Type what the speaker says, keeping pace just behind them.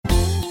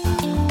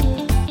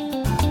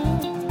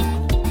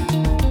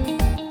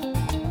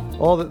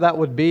Well, that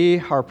would be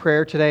our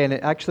prayer today, and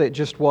it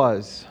just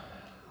was.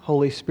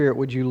 Holy Spirit,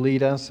 would you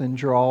lead us and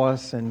draw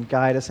us and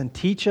guide us and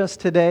teach us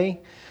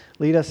today?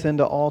 Lead us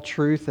into all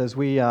truth as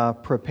we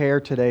prepare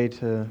today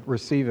to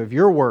receive of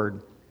your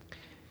word.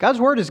 God's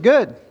word is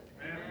good.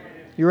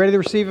 You ready to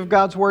receive of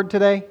God's word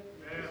today?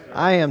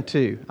 I am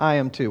too.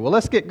 Well,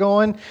 let's get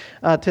going.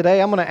 Today,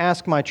 I'm going to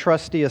ask my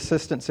trusty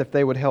assistants if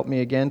they would help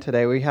me again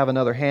today. We have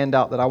another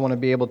handout that I want to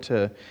be able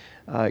to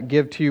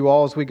give to you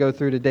all as we go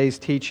through today's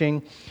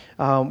teaching.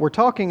 We're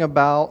talking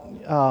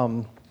about,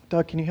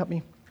 Doug, can you help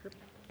me?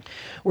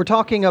 We're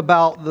talking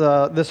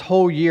about this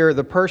whole year,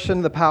 the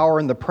person, the power,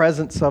 and the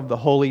presence of the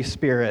Holy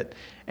Spirit.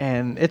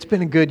 And it's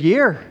been a good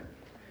year.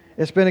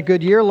 It's been a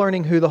good year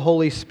learning who the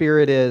Holy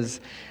Spirit is.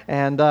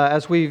 And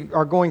as we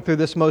are going through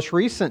this most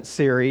recent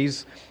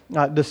series,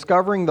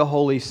 Discovering the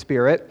Holy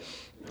Spirit,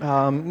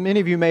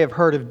 many of you may have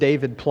heard of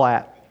David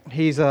Platt.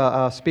 He's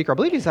a speaker. I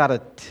believe he's out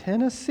of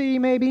Tennessee,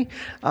 maybe.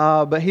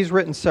 But he's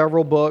written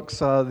several books,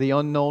 The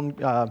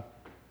Unknown...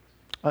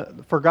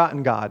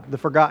 Forgotten God, the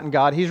Forgotten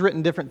God. He's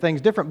written different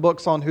things, different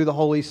books on who the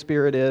Holy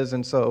Spirit is,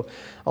 and so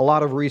a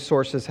lot of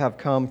resources have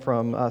come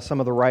from some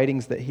of the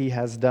writings that he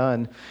has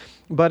done.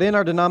 But in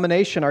our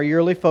denomination, our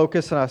yearly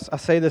focus, and I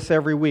say this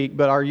every week,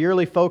 but our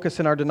yearly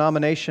focus in our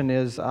denomination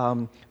is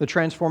the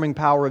transforming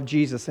power of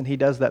Jesus, and he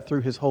does that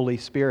through his Holy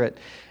Spirit.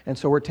 And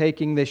so we're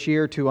taking this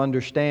year to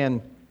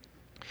understand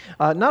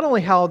not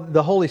only how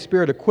the Holy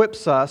Spirit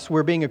equips us,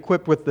 we're being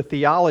equipped with the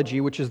theology,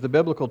 which is the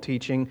biblical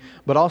teaching,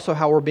 but also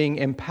how we're being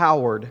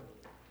empowered,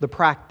 the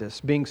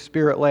practice, being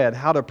Spirit-led,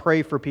 how to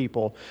pray for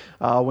people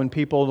when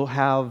people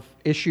have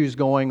issues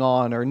going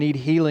on or need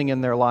healing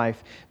in their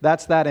life.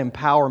 That's that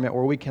empowerment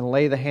where we can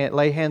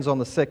lay hands on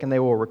the sick and they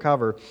will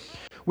recover.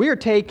 We are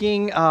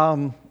taking...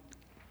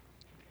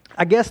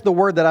 I guess the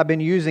word that I've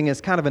been using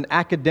is kind of an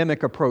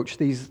academic approach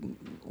these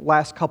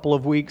last couple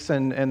of weeks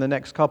and the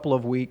next couple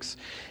of weeks.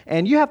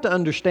 And you have to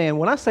understand,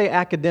 when I say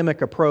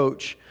academic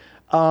approach,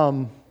 I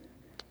don't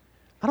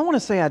want to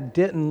say I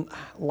didn't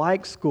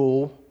like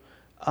school,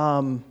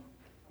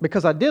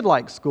 because I did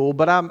like school,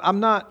 but I'm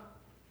not,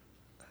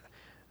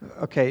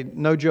 okay,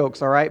 no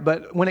jokes, all right?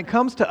 But when it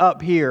comes to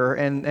up here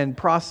and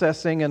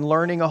processing and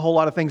learning a whole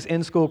lot of things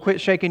in school,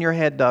 quit shaking your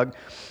head, Doug.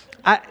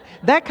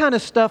 That kind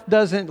of stuff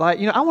doesn't, I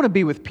want to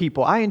be with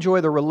people. I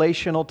enjoy the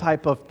relational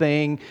type of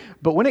thing.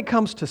 But when it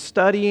comes to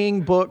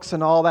studying books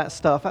and all that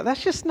stuff,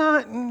 that's just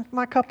not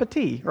my cup of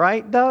tea,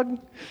 right, Doug?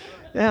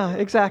 Yeah,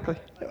 exactly.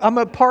 I'm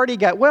a party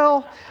guy.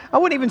 Well, I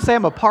wouldn't even say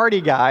I'm a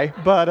party guy,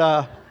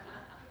 but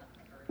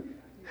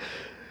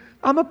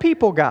I'm a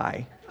people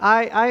guy.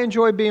 I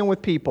enjoy being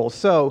with people.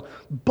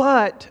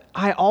 But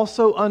I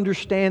also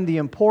understand the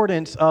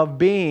importance of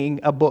being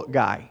a book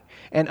guy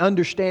and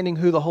understanding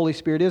who the Holy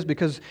Spirit is,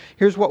 because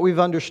here's what we've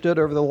understood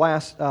over the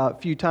last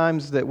few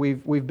times that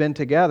we've been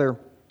together.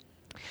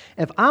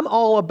 If I'm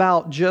all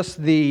about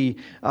just the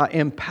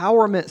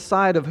empowerment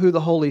side of who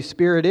the Holy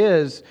Spirit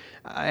is,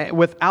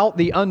 without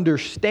the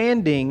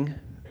understanding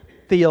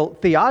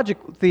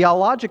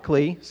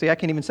theologically, see, I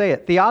can't even say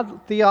it,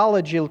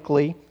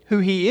 theologically who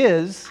He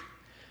is,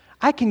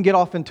 I can get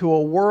off into a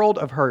world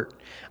of hurt.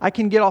 I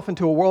can get off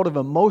into a world of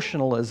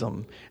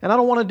emotionalism. And I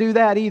don't want to do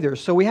that either.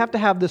 So we have to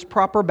have this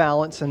proper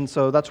balance, and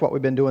so that's what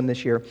we've been doing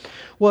this year.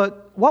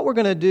 What we're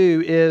going to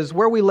do is,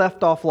 where we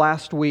left off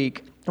last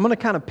week, I'm going to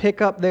kind of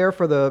pick up there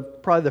for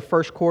probably the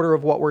first quarter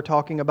of what we're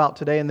talking about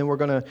today, and then we're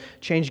going to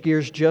change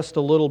gears just a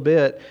little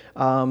bit.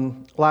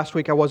 Last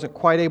week I wasn't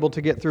quite able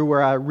to get through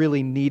where I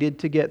really needed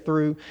to get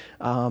through,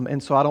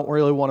 and so I don't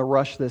really want to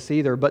rush this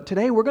either. But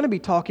today we're going to be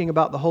talking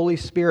about the Holy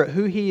Spirit,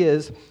 who He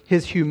is,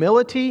 His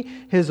humility,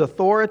 His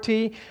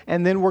authority,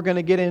 and then we're going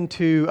to get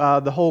into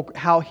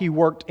how He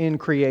worked in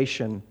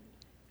creation.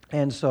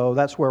 And so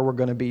that's where we're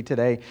going to be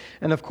today.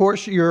 And of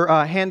course, your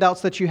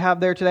handouts that you have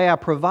there today, I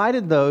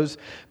provided those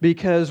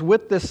because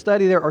with this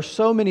study, there are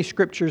so many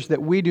scriptures that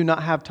we do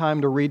not have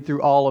time to read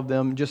through all of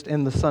them just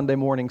in the Sunday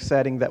morning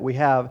setting that we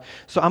have.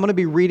 So I'm going to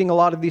be reading a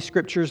lot of these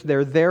scriptures.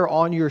 They're there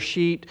on your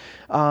sheet.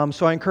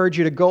 So I encourage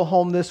you to go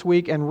home this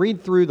week and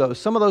read through those.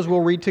 Some of those we'll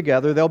read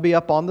together. They'll be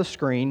up on the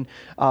screen.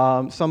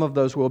 Some of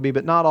those will be,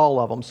 but not all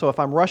of them. So if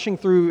I'm rushing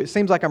through, it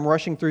seems like I'm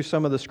rushing through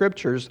some of the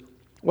scriptures.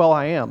 Well,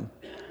 I am.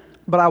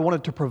 But I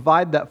wanted to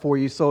provide that for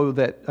you so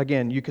that,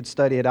 again, you could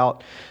study it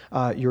out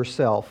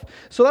yourself.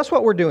 So that's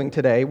what we're doing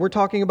today. We're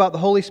talking about the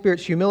Holy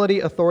Spirit's humility,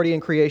 authority,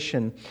 and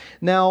creation.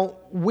 Now,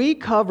 we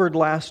covered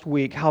last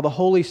week how the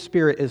Holy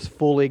Spirit is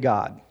fully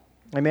God.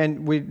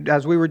 Amen.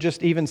 As we were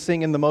just even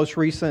singing the most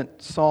recent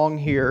song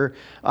here,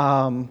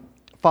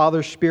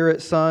 Father,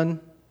 Spirit, Son,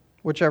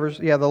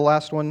 the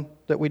last one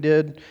that we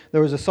did. There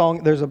was a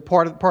song, there's a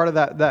part of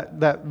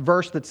that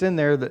verse that's in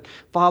there that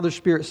Father,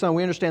 Spirit, Son.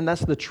 We understand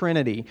that's the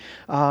Trinity.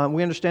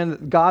 We understand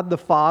that God the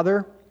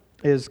Father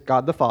is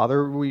God the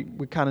Father. We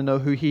kind of know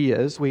who He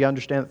is. We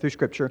understand it through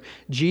Scripture.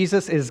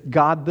 Jesus is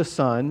God the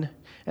Son,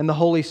 and the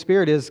Holy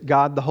Spirit is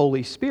God the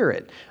Holy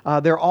Spirit.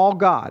 They're all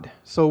God.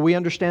 So we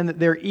understand that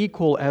they're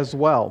equal as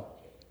well.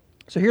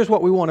 So here's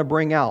what we want to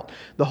bring out.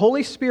 The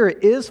Holy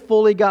Spirit is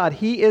fully God.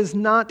 He is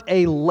not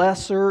a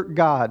lesser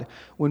God.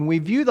 When we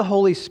view the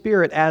Holy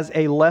Spirit as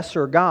a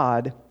lesser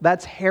God,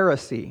 that's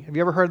heresy. Have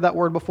you ever heard that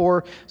word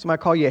before?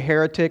 Somebody call you a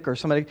heretic or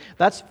somebody?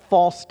 That's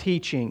false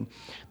teaching.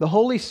 The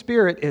Holy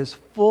Spirit is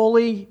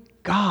fully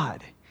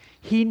God.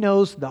 He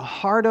knows the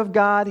heart of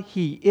God.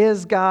 He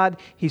is God.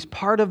 He's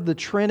part of the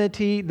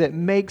Trinity that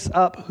makes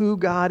up who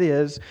God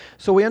is.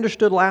 So we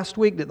understood last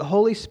week that the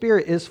Holy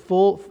Spirit is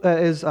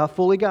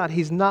fully God.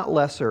 He's not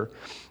lesser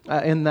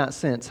in that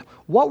sense.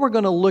 What we're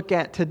going to look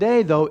at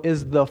today, though,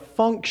 is the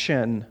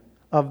function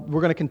of.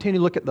 We're going to continue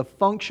to look at the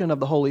function of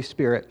the Holy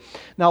Spirit.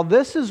 Now,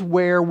 this is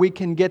where we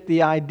can get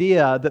the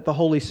idea that the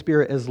Holy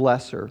Spirit is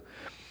lesser.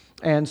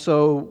 And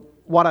so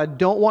what I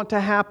don't want to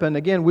happen,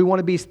 again, we want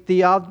to be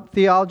I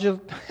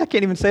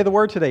can't even say the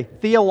word today.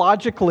 We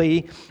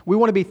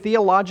want to be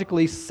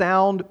theologically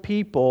sound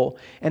people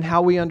in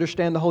how we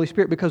understand the Holy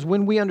Spirit, because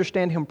when we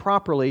understand Him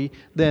properly,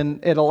 then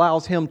it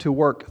allows Him to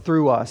work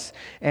through us.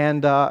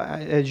 And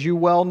as you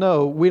well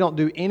know, we don't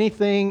do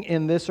anything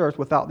in this earth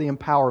without the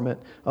empowerment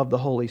of the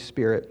Holy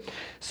Spirit.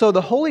 So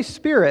the Holy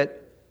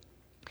Spirit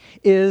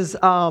is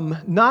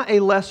not a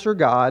lesser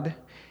God.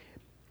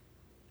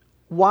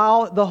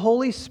 While the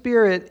Holy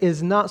Spirit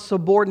is not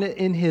subordinate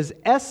in His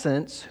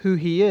essence, who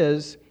He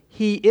is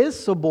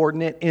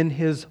subordinate in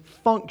His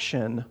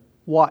function,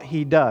 what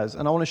He does.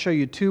 And I want to show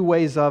you two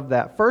ways of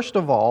that. First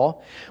of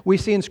all, we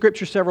see in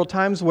Scripture several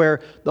times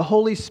where the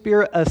Holy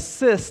Spirit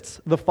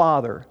assists the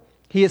Father.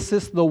 He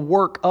assists the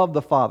work of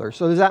the Father.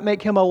 So does that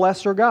make Him a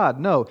lesser God?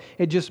 No.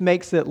 It just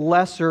makes it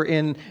lesser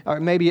in,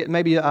 or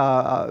maybe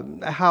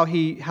how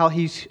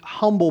He's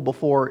humble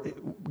before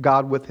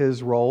God with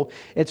His role.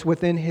 It's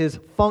within His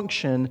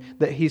function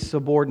that He's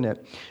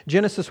subordinate.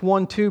 Genesis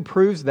 1:2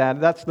 proves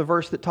that. That's the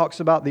verse that talks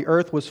about the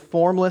earth was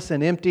formless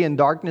and empty, and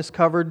darkness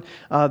covered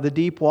the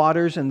deep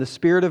waters, and the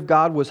Spirit of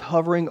God was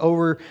hovering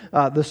over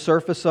the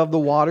surface of the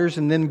waters.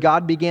 And then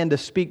God began to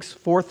speak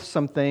forth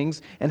some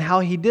things, and how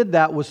He did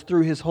that was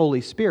through His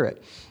Holy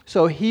Spirit.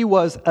 So He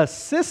was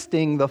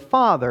assisting the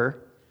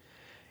Father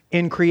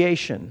in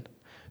creation.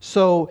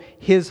 So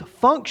His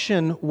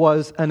function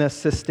was an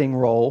assisting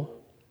role,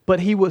 but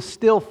He was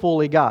still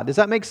fully God. Does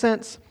that make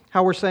sense,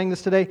 how we're saying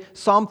this today?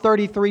 Psalm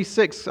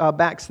 33:6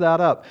 backs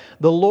that up.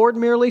 The Lord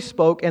merely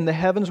spoke, and the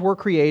heavens were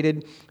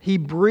created. He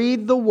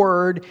breathed the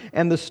word,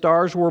 and the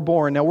stars were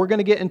born. Now we're going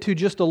to get into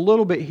just a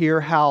little bit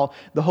here how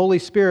the Holy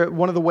Spirit,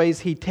 one of the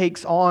ways He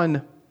takes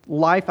on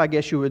life, I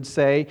guess you would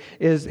say,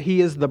 is He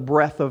is the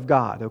breath of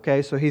God,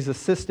 okay? So He's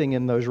assisting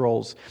in those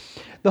roles.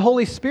 The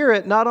Holy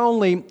Spirit not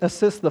only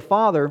assists the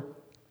Father,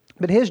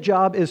 but His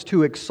job is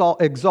to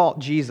exalt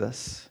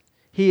Jesus.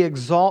 He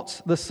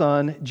exalts the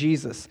Son,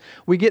 Jesus.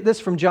 We get this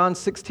from John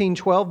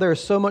 16:12. There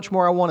is so much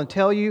more I want to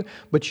tell you,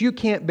 but you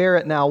can't bear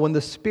it now. When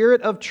the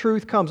Spirit of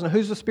truth comes. Now,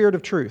 who's the Spirit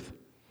of truth?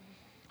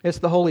 It's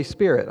the Holy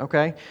Spirit,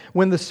 okay?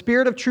 When the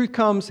Spirit of truth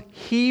comes,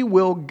 He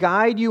will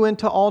guide you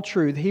into all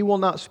truth. He will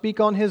not speak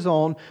on His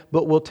own,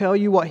 but will tell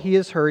you what He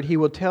has heard. He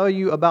will tell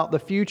you about the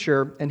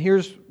future. And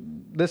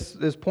this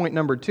is point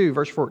number 2,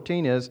 verse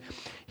 14 is,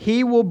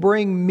 He will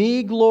bring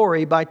me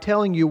glory by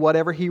telling you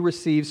whatever He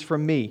receives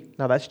from me.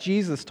 Now that's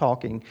Jesus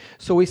talking.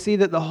 So we see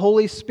that the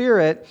Holy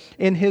Spirit,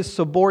 in His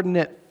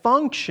subordinate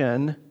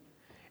function,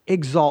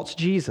 exalts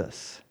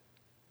Jesus.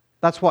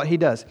 That's what He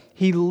does.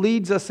 He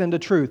leads us into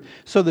truth.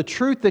 So the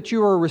truth that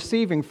you are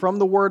receiving from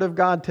the Word of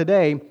God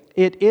today,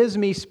 it is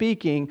me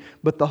speaking,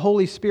 but the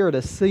Holy Spirit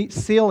is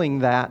sealing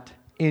that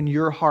in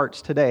your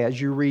hearts today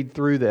as you read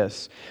through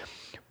this.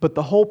 But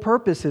the whole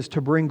purpose is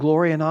to bring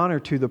glory and honor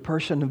to the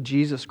person of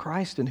Jesus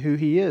Christ and who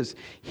He is.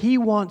 He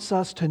wants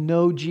us to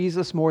know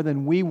Jesus more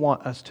than we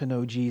want us to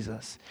know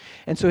Jesus.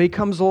 And so He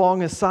comes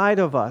alongside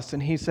of us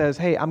and He says,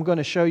 hey, I'm going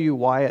to show you,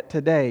 Wyatt,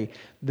 today,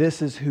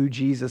 this is who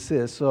Jesus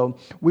is. So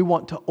we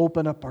want to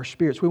open up our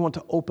spirits. We want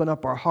to open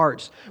up our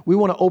hearts. We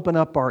want to open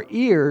up our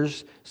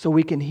ears so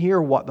we can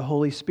hear what the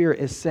Holy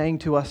Spirit is saying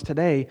to us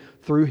today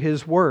through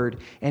His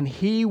Word. And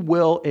He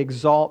will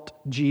exalt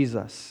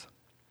Jesus.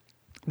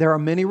 There are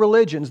many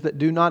religions that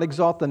do not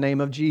exalt the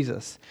name of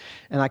Jesus.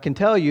 And I can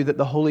tell you that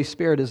the Holy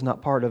Spirit is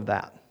not part of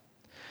that.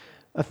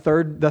 The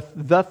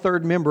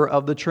third member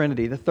of the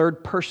Trinity, the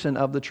third person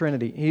of the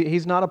Trinity.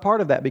 He's not a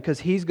part of that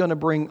because He's going to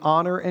bring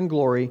honor and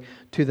glory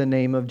to the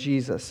name of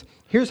Jesus.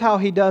 Here's how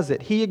He does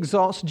it. He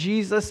exalts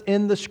Jesus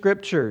in the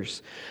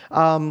Scriptures.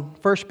 1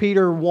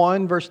 Peter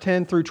 1, verse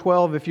 10 through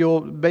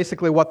 12,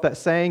 basically what that's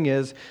saying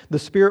is, the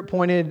Spirit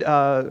pointed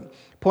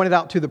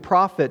out to the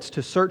prophets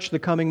to search the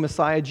coming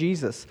Messiah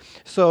Jesus.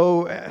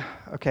 So,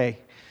 okay,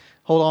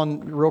 hold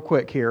on real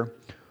quick here.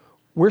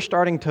 We're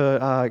starting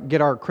to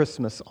get our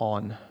Christmas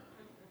on.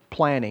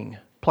 Planning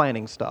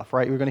stuff,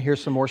 right? We're going to hear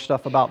some more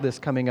stuff about this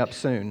coming up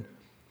soon.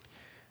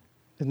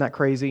 Isn't that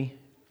crazy?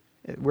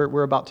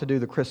 We're about to do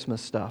the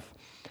Christmas stuff.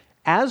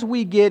 As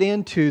we get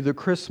into the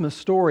Christmas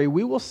story,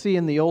 we will see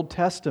in the Old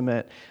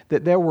Testament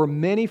that there were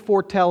many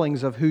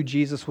foretellings of who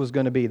Jesus was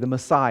going to be, the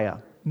Messiah.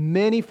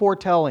 Many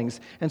foretellings.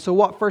 And so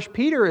what 1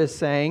 Peter is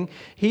saying,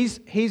 he's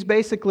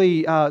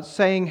basically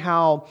saying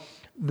how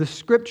The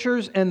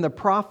Scriptures and the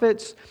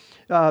prophets,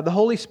 the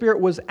Holy Spirit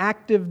was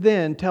active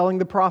then, telling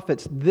the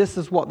prophets, this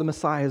is what the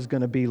Messiah is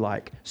going to be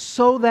like.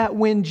 So that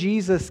when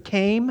Jesus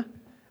came,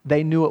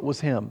 they knew it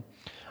was Him.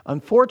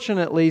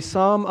 Unfortunately,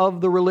 some of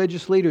the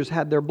religious leaders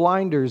had their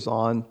blinders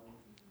on.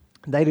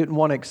 They didn't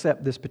want to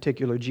accept this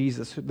particular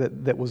Jesus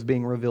that was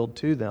being revealed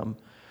to them.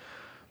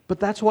 But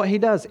that's what He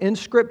does. In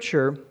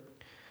Scripture,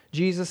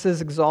 Jesus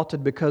is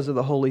exalted because of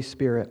the Holy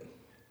Spirit.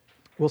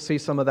 We'll see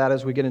some of that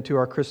as we get into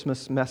our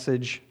Christmas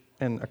message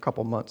in a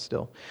couple months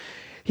still.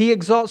 He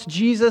exalts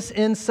Jesus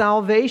in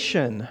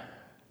salvation.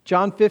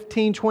 John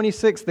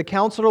 15:26, the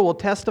counselor will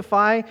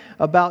testify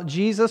about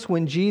Jesus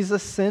when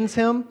Jesus sends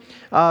Him.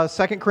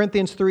 2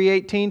 Corinthians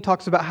 3:18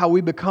 talks about how we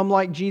become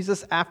like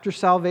Jesus after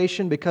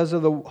salvation because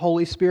of the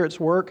Holy Spirit's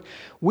work.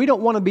 We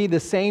don't want to be the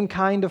same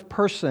kind of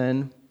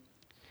person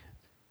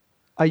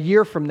a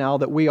year from now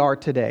that we are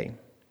today.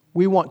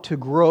 We want to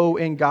grow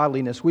in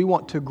godliness. We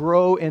want to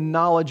grow in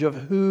knowledge of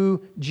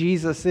who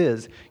Jesus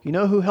is. You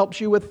know who helps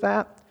you with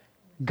that?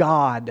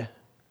 God.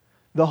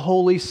 The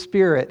Holy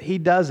Spirit. He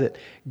does it.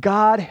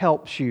 God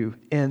helps you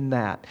in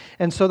that.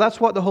 And so that's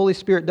what the Holy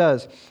Spirit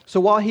does. So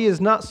while He is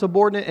not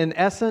subordinate in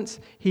essence,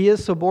 He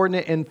is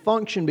subordinate in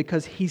function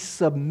because He's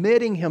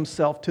submitting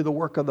Himself to the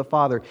work of the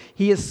Father.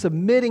 He is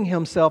submitting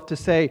Himself to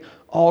say,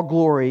 all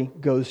glory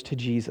goes to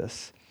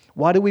Jesus.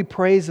 Why do we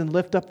praise and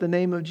lift up the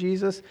name of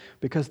Jesus?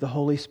 Because the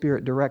Holy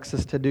Spirit directs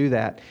us to do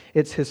that.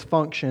 It's His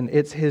function.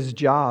 It's His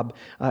job,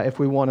 if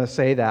we want to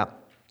say that.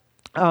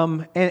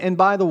 And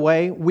by the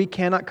way, we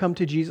cannot come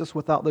to Jesus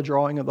without the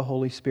drawing of the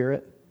Holy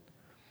Spirit.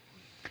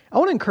 I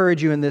want to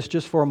encourage you in this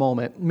just for a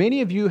moment.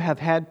 Many of you have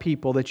had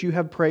people that you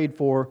have prayed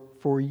for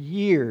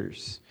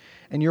years,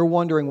 and you're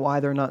wondering why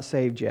they're not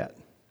saved yet.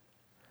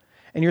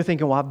 And you're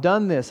thinking, well, I've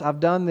done this, I've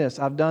done this,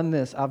 I've done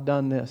this, I've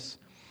done this.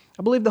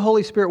 I believe the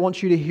Holy Spirit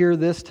wants you to hear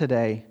this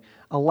today.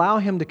 Allow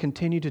Him to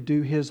continue to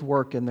do His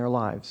work in their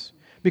lives.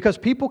 Because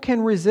people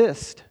can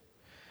resist.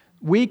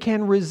 We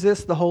can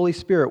resist the Holy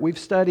Spirit. We've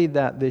studied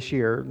that this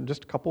year,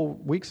 just a couple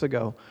weeks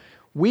ago.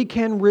 We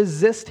can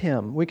resist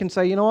Him. We can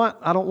say, you know what?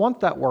 I don't want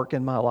that work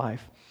in my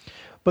life.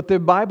 But the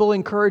Bible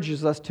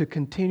encourages us to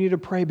continue to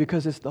pray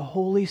because it's the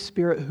Holy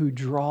Spirit who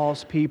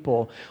draws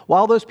people.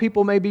 While those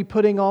people may be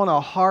putting on a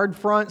hard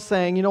front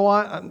saying, you know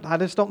what? I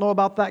just don't know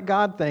about that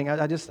God thing.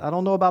 I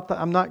don't know about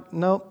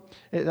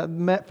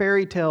that.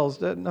 Fairy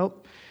tales.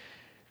 Nope.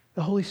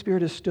 The Holy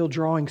Spirit is still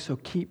drawing, so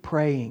keep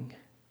praying.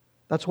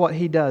 That's what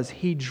He does.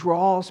 He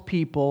draws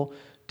people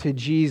to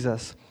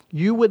Jesus.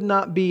 You would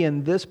not be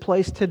in this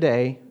place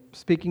today,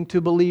 speaking to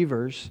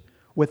believers,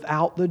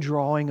 without the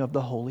drawing of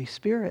the Holy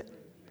Spirit.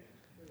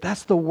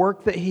 That's the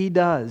work that He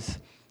does.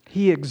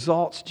 He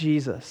exalts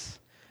Jesus.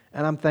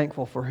 And I'm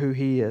thankful for who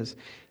He is.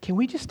 Can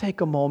we just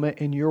take a moment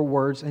in your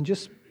words and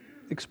just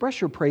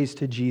express your praise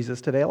to Jesus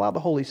today? Allow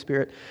the Holy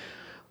Spirit.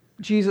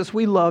 Jesus,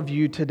 we love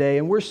You today,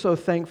 and we're so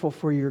thankful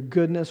for Your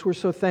goodness. We're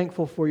so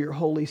thankful for Your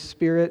Holy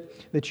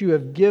Spirit that You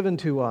have given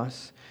to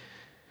us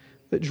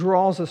that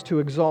draws us to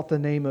exalt the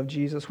name of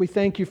Jesus. We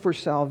thank You for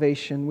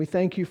salvation. We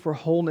thank You for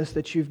wholeness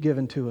that You've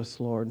given to us,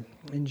 Lord.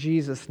 In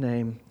Jesus'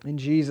 name, in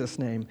Jesus'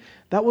 name.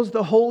 That was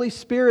the Holy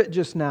Spirit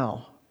just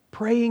now,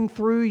 praying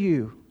through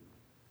you.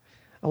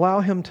 Allow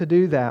Him to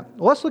do that.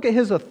 Let's look at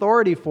His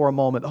authority for a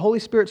moment, the Holy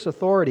Spirit's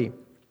authority.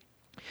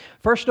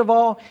 First of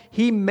all,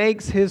 He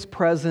makes His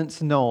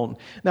presence known.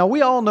 Now,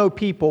 we all know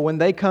people, when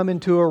they come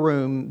into a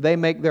room, they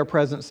make their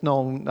presence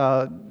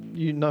known.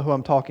 You know who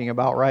I'm talking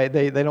about, right?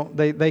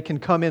 They can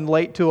come in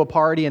late to a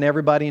party and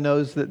everybody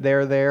knows that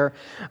they're there.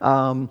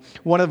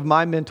 One of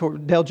my mentor,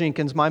 Dale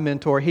Jenkins, my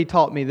mentor, he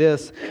taught me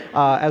this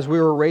as we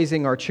were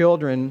raising our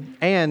children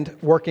and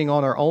working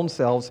on our own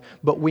selves,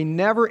 but we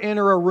never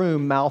enter a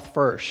room mouth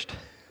first.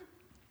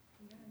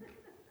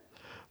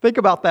 Think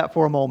about that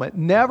for a moment.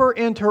 Never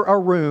enter a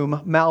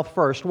room mouth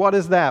first. What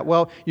is that?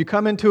 Well, you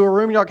come into a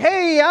room, you're like,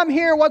 hey, I'm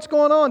here, what's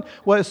going on?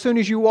 Well, as soon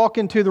as you walk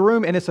into the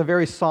room, and it's a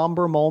very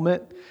somber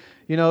moment,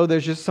 you know,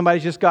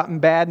 somebody's just gotten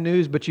bad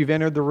news, but you've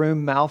entered the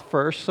room mouth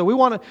first. So we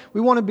want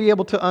to be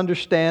able to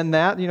understand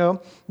that, you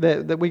know,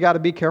 that we got to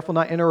be careful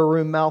not enter a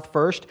room mouth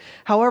first.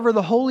 However,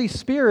 the Holy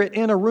Spirit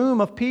in a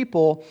room of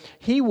people,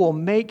 He will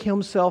make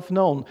Himself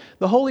known.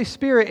 The Holy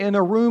Spirit in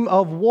a room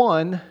of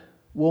one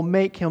will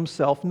make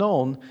Himself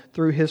known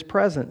through His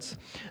presence.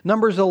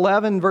 Numbers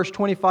 11, verse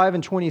 25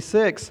 and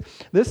 26,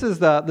 this is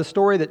the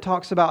story that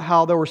talks about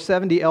how there were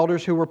 70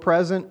 elders who were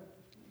present.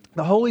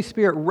 The Holy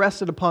Spirit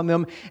rested upon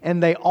them,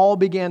 and they all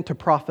began to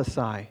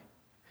prophesy.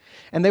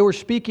 And they were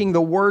speaking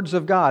the words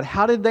of God.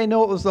 How did they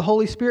know it was the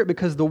Holy Spirit?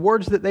 Because the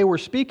words that they were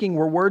speaking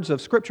were words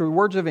of Scripture,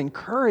 words of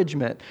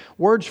encouragement,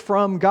 words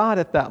from God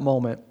at that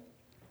moment.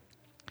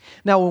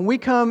 Now, when we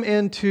come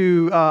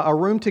into a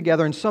room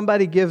together and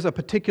somebody gives a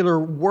particular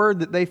word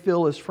that they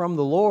feel is from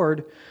the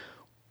Lord,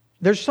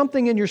 there's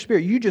something in your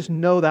spirit. You just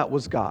know that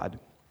was God.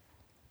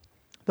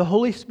 The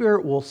Holy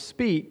Spirit will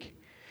speak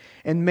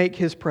and make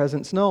His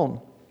presence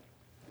known.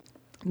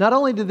 Not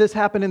only did this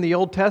happen in the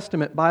Old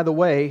Testament, by the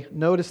way,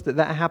 notice that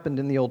happened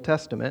in the Old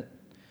Testament.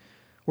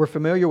 We're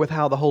familiar with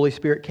how the Holy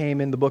Spirit came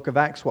in the book of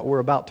Acts, what we're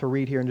about to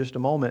read here in just a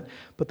moment.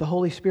 But the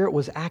Holy Spirit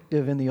was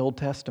active in the Old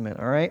Testament,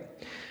 all right?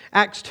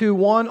 Acts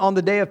 2:1, on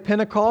the day of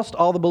Pentecost,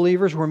 all the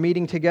believers were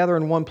meeting together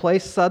in one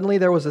place. Suddenly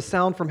there was a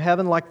sound from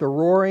heaven like the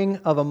roaring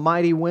of a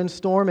mighty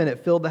windstorm, and it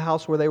filled the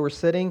house where they were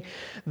sitting.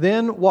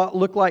 Then what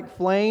looked like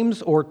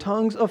flames or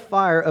tongues of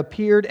fire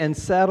appeared and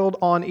settled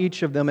on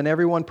each of them, and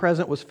everyone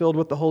present was filled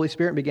with the Holy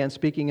Spirit and began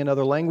speaking in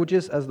other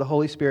languages as the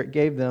Holy Spirit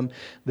gave them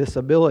this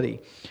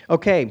ability.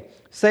 Okay,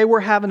 say we're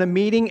having a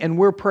meeting and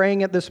we're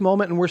praying at this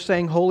moment and we're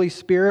saying, Holy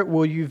Spirit,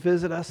 will you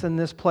visit us in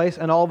this place?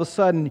 And all of a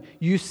sudden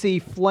you see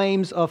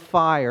flames of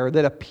fire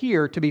that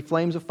appear to be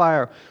flames of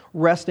fire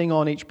resting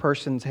on each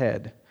person's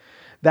head.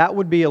 That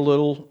would be a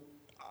little,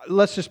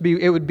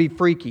 it would be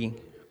freaky,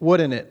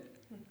 wouldn't it?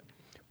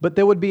 But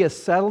there would be a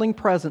settling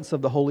presence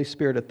of the Holy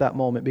Spirit at that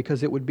moment,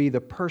 because it would be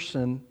the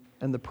person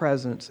and the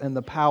presence and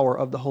the power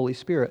of the Holy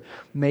Spirit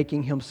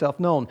making Himself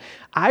known.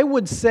 I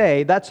would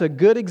say that's a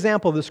good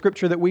example of the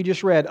scripture that we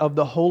just read of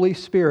the Holy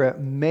Spirit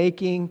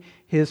making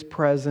His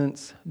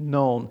presence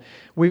known.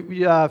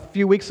 A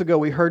few weeks ago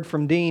we heard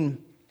from Dean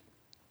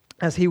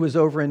as he was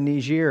over in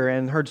Niger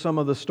and heard some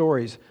of the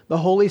stories. The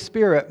Holy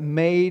Spirit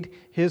made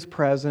His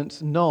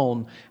presence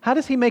known. How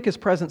does He make His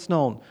presence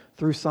known?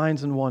 Through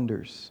signs and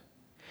wonders.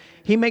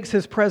 He makes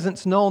His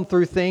presence known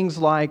through things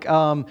like,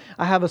 I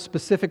have a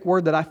specific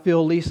word that I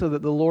feel, Lisa,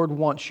 that the Lord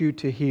wants you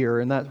to hear,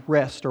 and that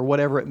rest or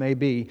whatever it may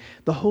be.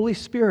 The Holy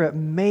Spirit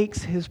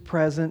makes His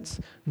presence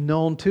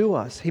known to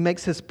us. He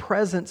makes His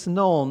presence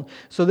known.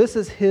 So this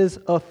is His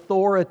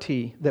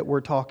authority that we're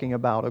talking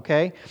about,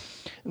 okay?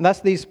 And that's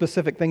these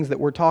specific things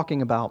that we're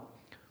talking about.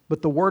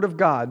 But the Word of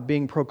God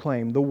being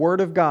proclaimed, the Word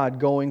of God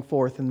going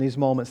forth in these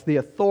moments, the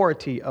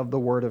authority of the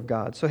Word of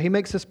God. So He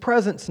makes His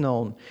presence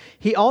known.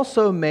 He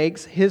also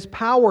makes His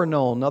power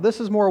known. Now this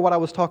is more what I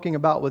was talking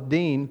about with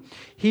Dean.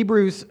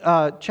 Hebrews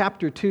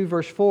chapter 2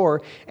 verse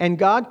 4, and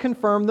God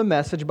confirmed the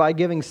message by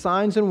giving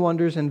signs and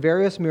wonders and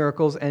various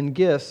miracles and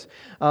gifts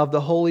of the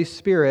Holy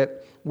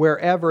Spirit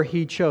wherever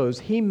He chose.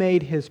 He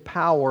made His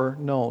power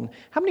known.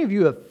 How many of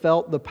you have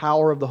felt the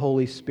power of the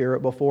Holy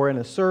Spirit before in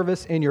a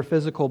service, in your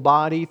physical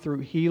body, through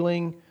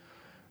healing?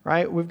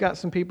 Right? We've got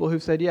some people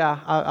who've said, yeah,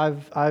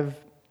 I've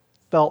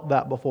felt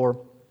that before.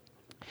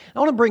 I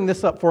want to bring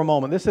this up for a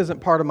moment. This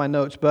isn't part of my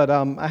notes, but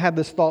I had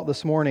this thought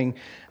this morning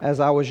as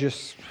I was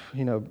just,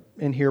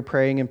 in here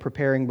praying and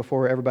preparing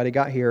before everybody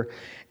got here.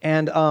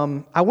 And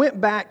I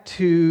went back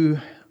to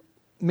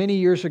many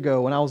years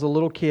ago when I was a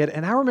little kid,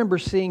 and I remember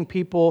seeing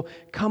people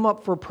come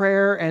up for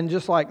prayer and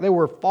just like they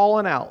were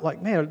falling out.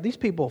 Like, man, these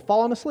people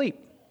falling asleep.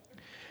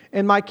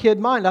 In my kid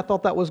mind, I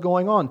thought that was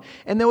going on.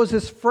 And there was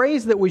this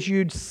phrase that was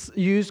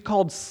used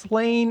called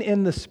slain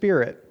in the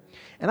Spirit.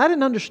 And I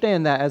didn't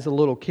understand that as a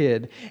little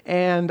kid.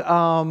 And,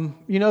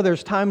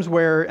 there's times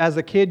where as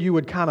a kid you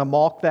would kind of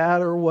mock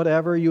that or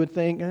whatever. You would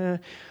think,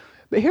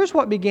 But here's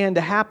what began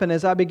to happen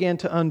as I began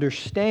to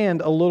understand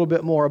a little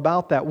bit more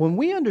about that. When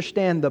we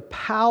understand the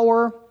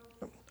power,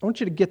 I want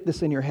you to get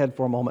this in your head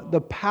for a moment,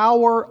 the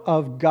power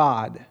of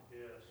God.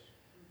 Yes.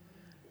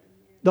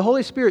 The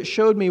Holy Spirit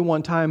showed me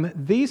one time,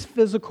 these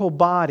physical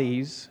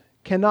bodies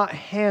cannot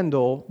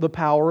handle the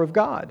power of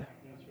God.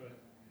 That's right.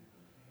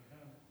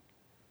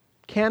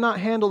 Cannot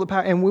handle the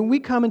power. And when we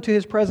come into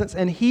His presence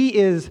and He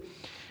is,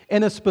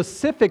 in a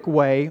specific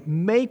way,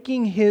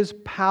 making His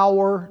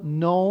power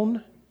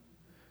known,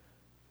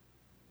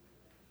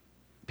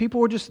 people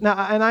were just, now,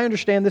 and I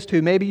understand this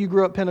too. Maybe you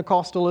grew up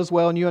Pentecostal as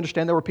well, and you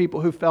understand there were people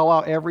who fell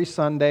out every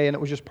Sunday, and it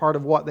was just part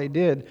of what they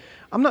did.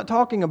 I'm not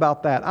talking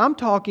about that. I'm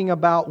talking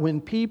about when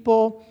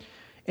people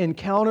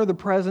encounter the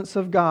presence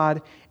of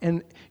God,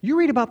 and you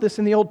read about this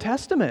in the Old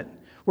Testament,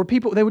 where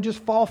people, they would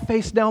just fall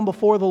face down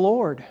before the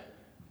Lord.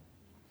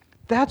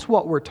 That's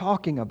what we're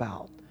talking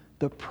about.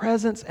 The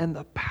presence and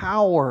the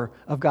power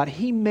of God.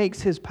 He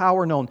makes His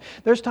power known.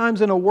 There's times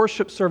in a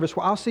worship service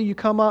where I'll see you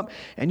come up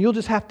and you'll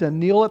just have to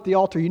kneel at the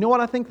altar. You know what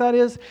I think that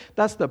is?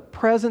 That's the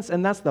presence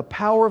and that's the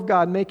power of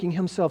God making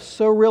Himself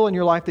so real in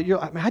your life that you're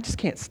like, I just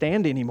can't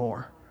stand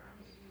anymore.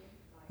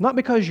 Not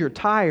because you're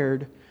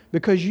tired,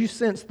 because you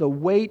sense the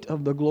weight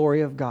of the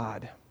glory of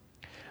God.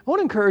 I want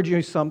to encourage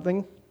you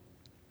something.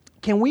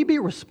 Can we be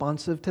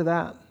responsive to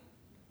that?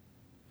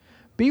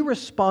 Be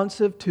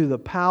responsive to the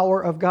power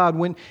of God.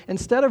 When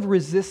instead of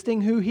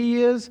resisting who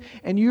He is,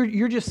 and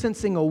you're just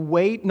sensing a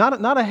weight,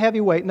 not a heavy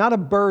weight, not a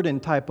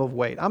burden type of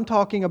weight. I'm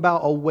talking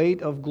about a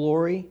weight of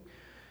glory.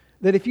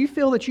 That if you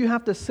feel that you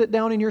have to sit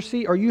down in your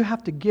seat or you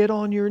have to get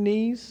on your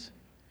knees,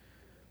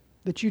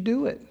 that you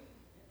do it.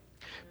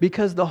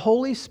 Because the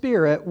Holy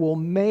Spirit will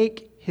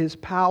make His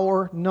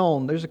power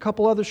known. There's a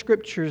couple other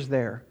scriptures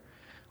there.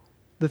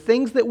 The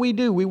things that we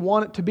do, we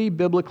want it to be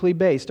biblically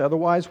based.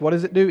 Otherwise, what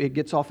does it do? It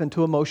gets off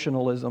into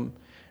emotionalism.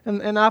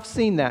 And I've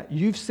seen that.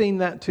 You've seen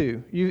that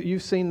too.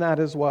 You've seen that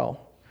as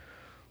well.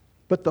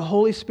 But the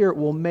Holy Spirit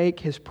will make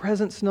His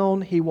presence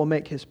known. He will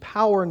make His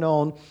power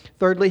known.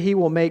 Thirdly, He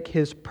will make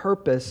His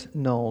purpose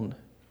known.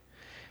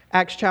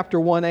 Acts chapter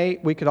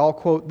 1:8, we could all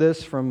quote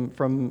this from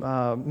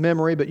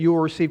memory, but you will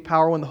receive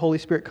power when the Holy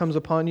Spirit comes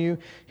upon you.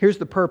 Here's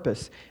the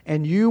purpose.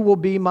 And you will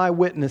be my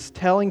witness,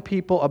 telling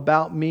people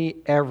about me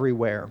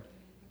everywhere.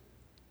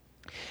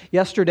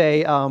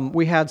 Yesterday,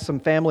 we had some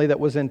family that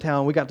was in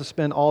town. We got to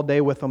spend all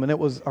day with them, and it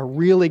was a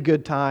really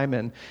good time.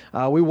 And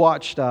we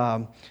watched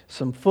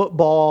some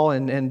football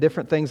and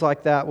different things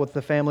like that with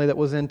the family that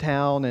was in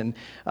town. And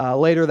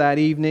later that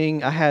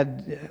evening, I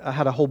had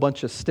a whole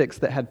bunch of sticks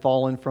that had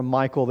fallen from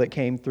Michael that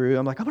came through.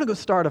 I'm like, I'm going to go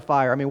start a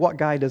fire. I mean, what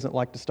guy doesn't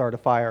like to start a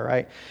fire,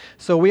 right?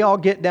 So we all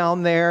get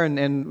down there,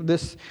 and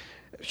this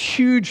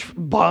huge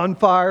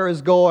bonfire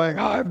is going.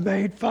 I've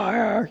made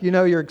fire. You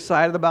know, you're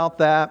excited about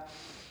that.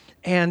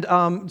 And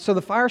so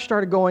the fire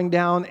started going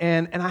down,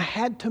 and I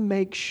had to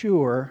make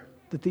sure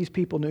that these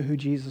people knew who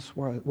Jesus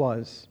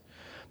was.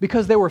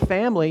 Because they were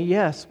family,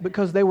 yes,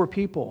 because they were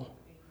people.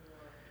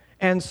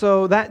 And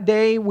so that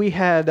day we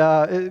had,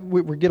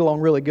 we get along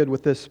really good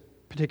with this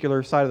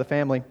particular side of the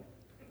family.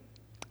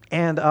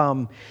 And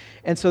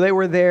so they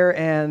were there,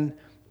 and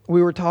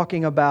we were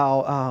talking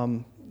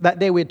about, that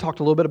day we had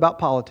talked a little bit about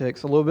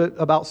politics, a little bit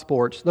about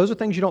sports. Those are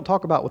things you don't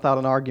talk about without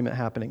an argument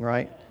happening,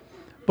 right?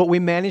 But we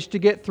managed to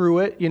get through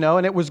it, you know,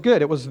 and it was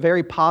good. It was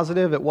very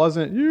positive. It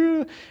wasn't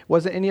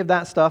any of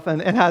that stuff.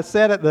 And I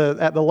said at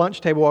the lunch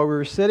table while we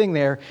were sitting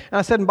there, and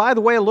I said, and by the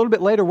way, a little bit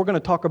later, we're going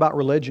to talk about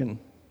religion.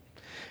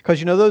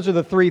 Because, you know, those are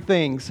the three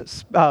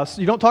things.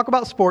 You don't talk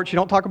about sports, you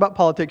don't talk about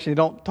politics, and you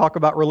don't talk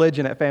about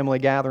religion at family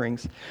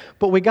gatherings.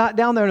 But we got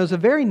down there, and it was a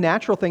very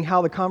natural thing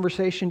how the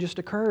conversation just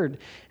occurred.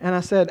 And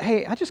I said,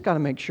 hey, I just got to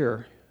make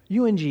sure,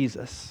 you and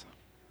Jesus,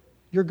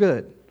 you're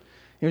good.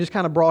 You just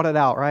kind of brought it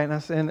out, right? And I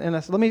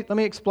said, let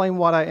me explain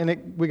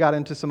we got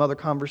into some other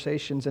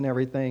conversations and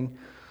everything.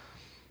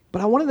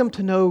 But I wanted them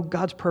to know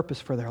God's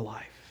purpose for their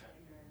life.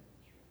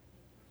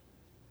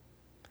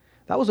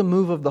 That was a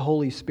move of the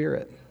Holy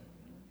Spirit.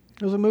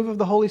 It was a move of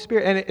the Holy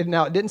Spirit. And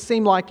now it didn't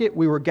seem like it.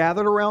 We were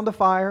gathered around the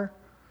fire.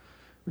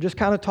 We're just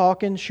kind of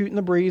talking, shooting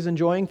the breeze,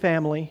 enjoying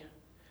family.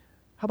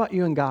 How about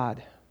you and God?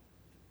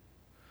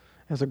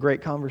 It was a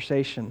great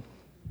conversation.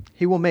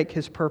 He will make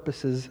His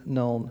purposes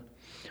known.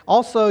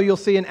 Also, you'll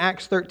see in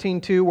Acts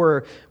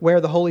 13:2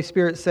 where the Holy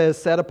Spirit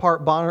says, set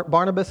apart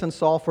Barnabas and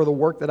Saul for the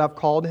work that I've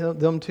called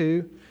them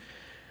to.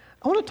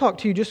 I want to talk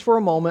to you just for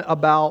a moment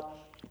about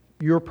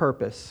your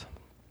purpose.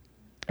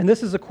 And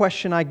this is a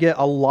question I get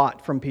a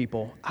lot from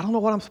people. I don't know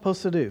what I'm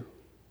supposed to do.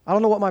 I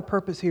don't know what my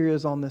purpose here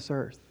is on this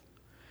earth.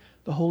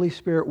 The Holy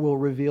Spirit will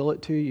reveal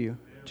it to you.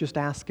 Just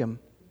ask Him,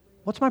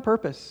 what's my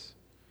purpose?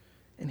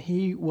 And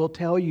He will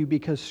tell you,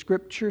 because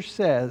Scripture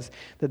says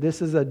that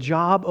this is a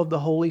job of the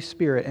Holy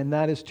Spirit, and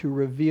that is to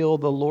reveal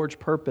the Lord's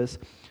purpose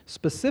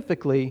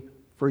specifically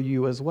for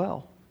you as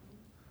well.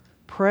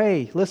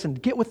 Pray. Listen,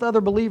 get with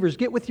other believers.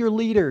 Get with your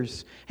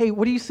leaders. Hey,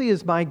 what do you see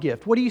as my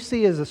gift? What do you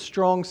see as a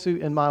strong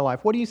suit in my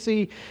life? What do you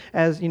see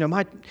as,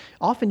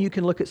 often you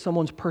can look at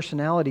someone's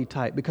personality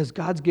type, because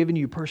God's given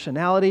you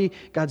personality,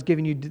 God's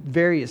given you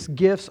various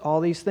gifts, all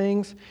these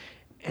things,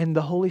 and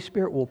the Holy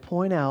Spirit will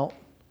point out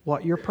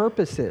what your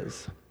purpose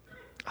is.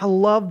 I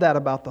love that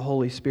about the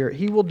Holy Spirit.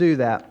 He will do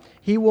that.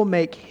 He will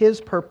make His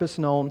purpose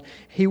known.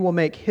 He will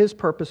make His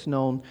purpose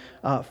known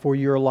for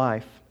your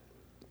life.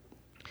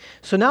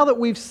 So now that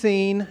we've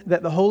seen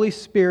that the Holy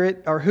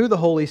Spirit, or who the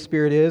Holy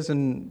Spirit is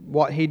and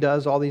what He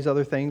does, all these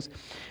other things,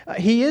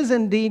 He is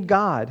indeed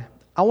God.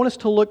 I want us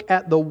to look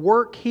at the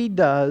work He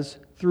does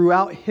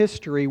throughout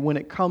history when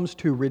it comes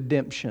to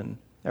redemption.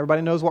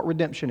 Everybody knows what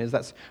redemption is.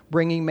 That's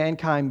bringing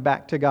mankind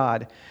back to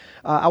God.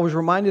 I was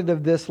reminded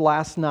of this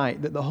last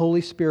night, that the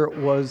Holy Spirit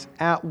was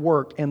at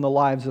work in the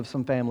lives of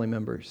some family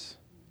members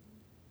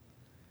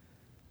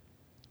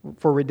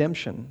for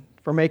redemption,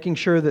 for making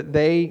sure that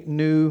they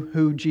knew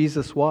who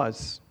Jesus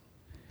was.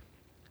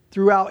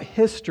 Throughout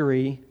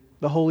history,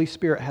 the Holy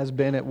Spirit has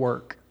been at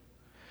work.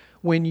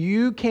 When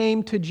you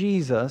came to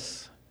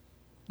Jesus,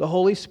 the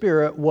Holy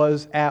Spirit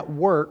was at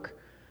work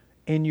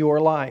in your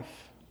life.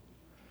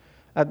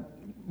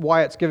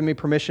 Wyatt's given me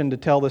permission to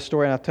tell this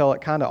story, and I tell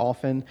it kind of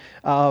often.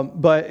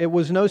 But it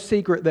was no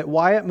secret that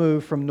Wyatt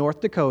moved from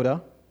North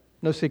Dakota,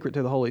 no secret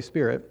to the Holy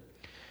Spirit,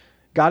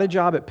 got a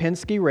job at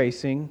Penske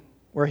Racing,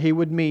 where he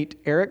would meet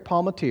Eric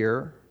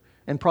Palmatier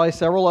and probably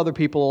several other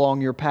people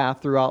along your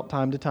path throughout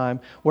time to time,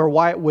 where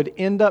Wyatt would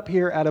end up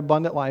here at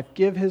Abundant Life,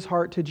 give his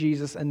heart to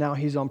Jesus, and now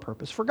he's on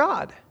purpose for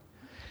God.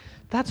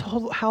 That's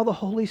how the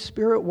Holy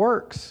Spirit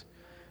works.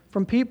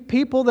 From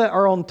people that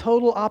are on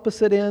total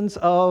opposite ends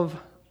of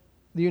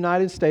the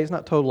United States,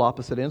 not total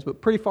opposite ends,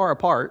 but pretty far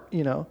apart,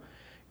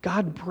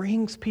 God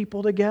brings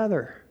people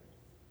together.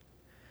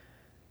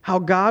 How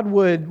God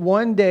would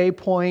one day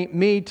point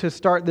me to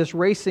start this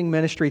racing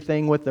ministry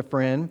thing with a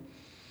friend.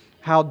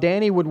 how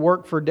Danny would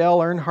work for Dell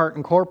Earnhardt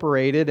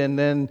Incorporated, and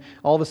then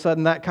all of a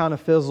sudden that kind of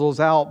fizzles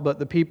out, but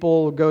the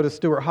people go to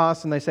Stuart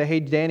Haas and they say,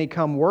 hey, Danny,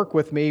 come work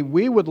with me.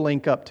 We would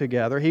link up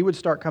together. He would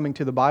start coming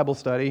to the Bible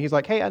study. He's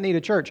like, hey, I need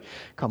a church.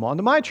 Come on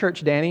to my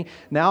church, Danny.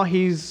 Now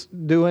he's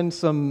doing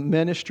some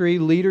ministry,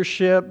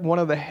 leadership, one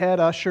of the head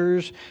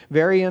ushers,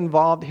 very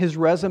involved. His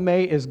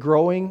resume is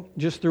growing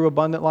just through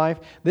Abundant Life.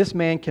 This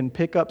man can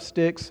pick up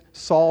sticks,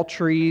 saw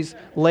trees,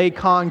 lay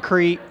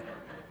concrete.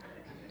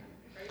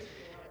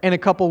 In a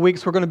couple of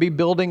weeks, we're going to be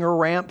building a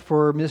ramp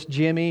for Miss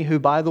Jimmy, who,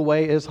 by the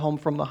way, is home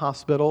from the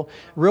hospital.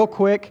 Real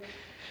quick,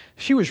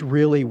 she was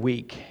really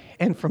weak.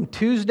 And from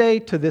Tuesday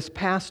to this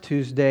past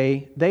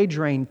Tuesday, they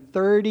drained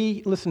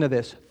 30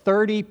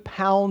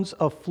 pounds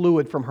of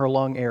fluid from her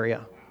lung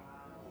area.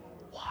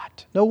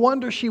 What? No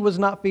wonder she was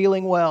not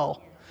feeling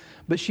well.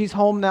 But she's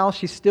home now.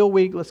 She's still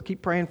weak. Let's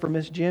keep praying for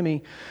Miss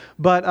Jimmy.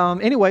 But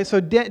anyway, so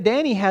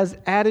Danny has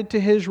added to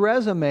his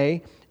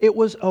resume, it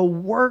was a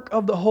work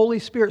of the Holy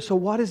Spirit. So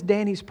what is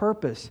Danny's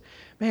purpose?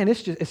 Man,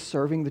 it's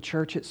serving the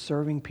church. It's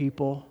serving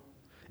people.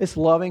 It's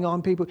loving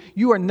on people.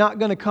 You are not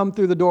going to come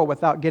through the door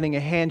without getting a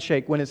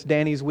handshake when it's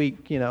Danny's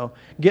week,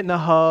 getting a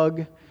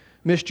hug.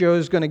 Miss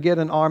Joe's going to get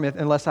an arm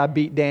unless I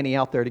beat Danny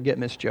out there to get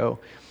Miss Joe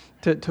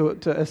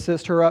to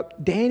assist her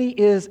up. Danny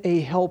is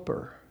a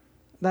helper.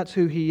 That's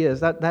who he is.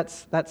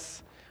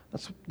 That's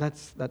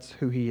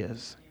who he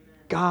is.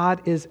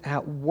 God is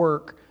at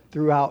work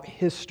throughout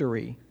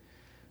history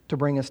to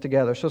bring us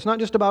together. So it's not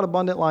just about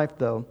abundant life,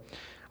 though.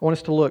 I want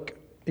us to look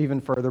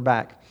even further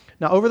back.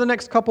 Now, over the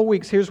next couple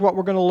weeks, here's what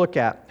we're going to look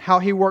at. How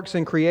he works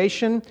in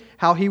creation,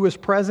 how he was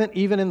present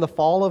even in the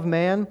fall of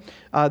man,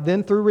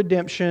 then through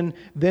redemption,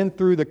 then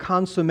through the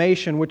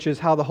consummation, which is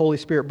how the Holy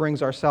Spirit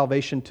brings our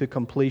salvation to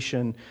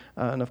completion.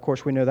 And of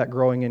course, we know that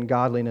growing in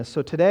godliness.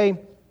 So today,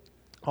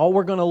 all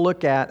we're going to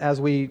look at as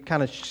we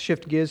kind of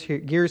shift gears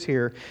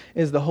here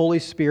is the Holy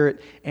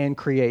Spirit and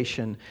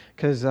creation,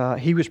 because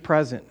he was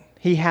present.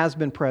 He has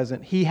been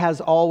present. He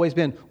has always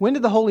been. When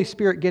did the Holy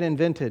Spirit get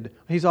invented?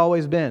 He's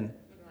always been.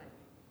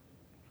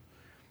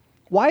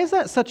 Why is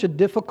that such a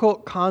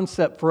difficult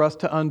concept for us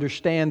to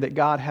understand that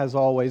God has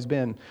always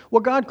been? Well,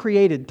 God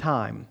created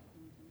time.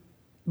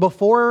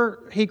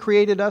 Before He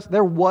created us,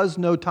 there was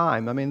no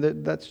time. I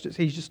mean,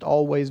 He's just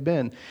always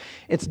been.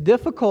 It's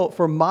difficult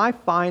for my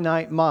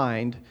finite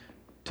mind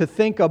to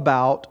think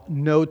about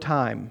no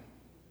time.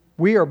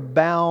 We are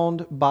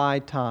bound by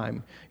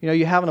time.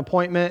 You have an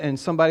appointment and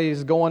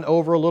somebody's going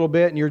over a little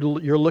bit and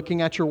you're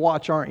looking at your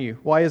watch, aren't you?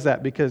 Why is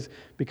that?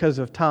 Because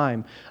of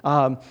time.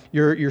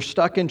 You're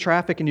stuck in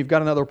traffic and you've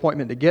got another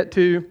appointment to get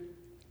to.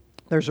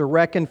 There's a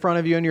wreck in front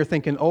of you and you're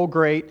thinking, oh,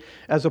 great,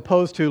 as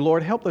opposed to,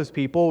 Lord, help those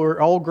people. We're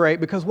all great.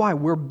 Because why?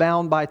 We're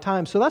bound by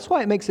time. So that's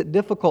why it makes it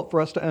difficult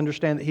for us to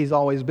understand that He's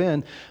always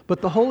been.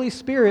 But the Holy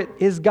Spirit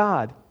is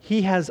God.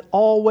 He has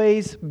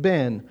always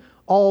been.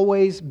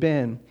 Always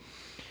been.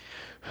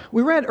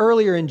 We read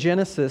earlier in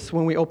Genesis,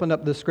 when we opened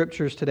up the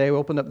scriptures today, we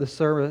opened up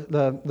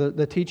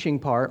the teaching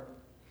part,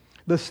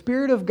 the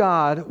Spirit of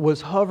God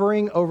was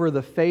hovering over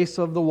the face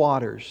of the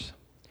waters.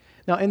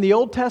 Now, in the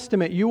Old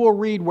Testament, you will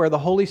read where the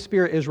Holy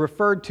Spirit is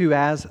referred to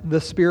as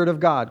the Spirit of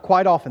God.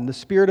 Quite often, the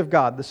Spirit of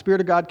God. The Spirit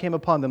of God came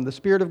upon them. The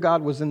Spirit of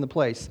God was in the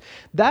place.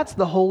 That's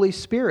the Holy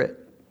Spirit.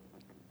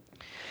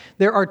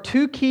 There are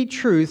two key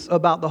truths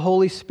about the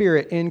Holy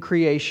Spirit in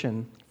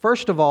creation.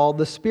 First of all,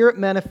 the Spirit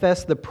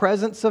manifests the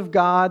presence of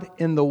God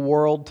in the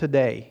world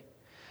today.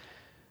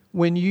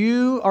 When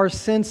you are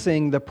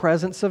sensing the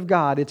presence of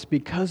God, it's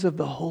because of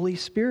the Holy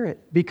Spirit,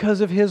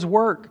 because of His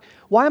work.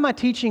 Why am I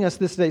teaching us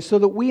this today? So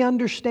that we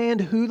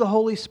understand who the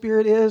Holy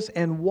Spirit is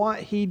and what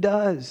He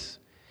does.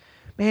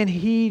 Man,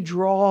 He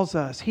draws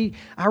us.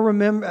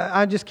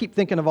 I just keep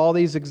thinking of all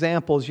these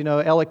examples.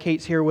 Ella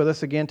Kate's here with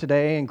us again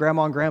today, and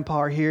Grandma and Grandpa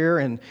are here,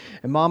 and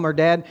Mom or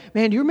Dad.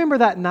 Man, do you remember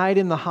that night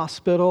in the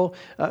hospital?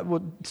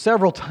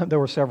 Several times, there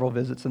were several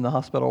visits in the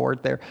hospital,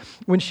 weren't there?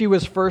 When she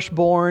was first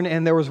born,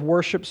 and there was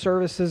worship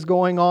services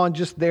going on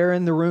just there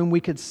in the room, we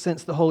could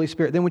sense the Holy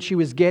Spirit. Then when she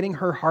was getting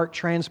her heart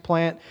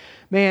transplant,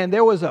 man,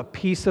 there was a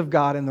peace of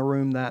God in the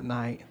room that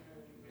night.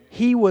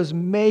 He was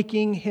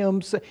making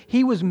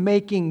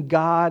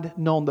God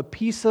known, the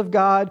peace of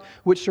God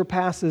which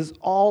surpasses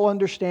all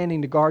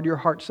understanding, to guard your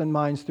hearts and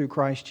minds through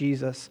Christ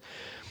Jesus.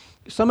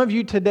 Some of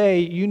you today,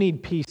 you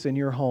need peace in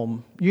your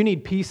home. You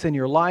need peace in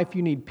your life.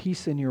 You need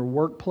peace in your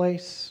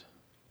workplace.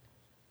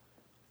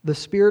 The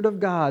Spirit of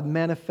God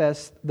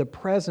manifests the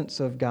presence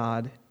of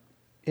God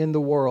in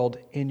the world,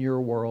 in your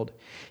world.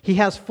 He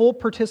has full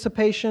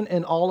participation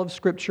in all of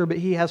Scripture, but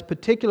He has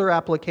particular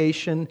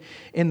application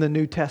in the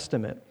New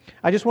Testament.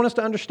 I just want us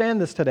to understand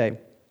this today.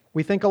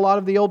 We think a lot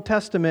of the Old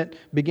Testament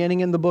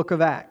beginning in the book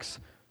of Acts.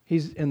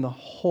 He's in the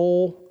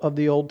whole of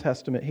the Old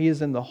Testament. He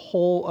is in the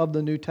whole of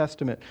the New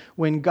Testament.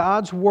 When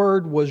God's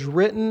Word was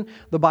written,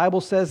 the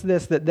Bible says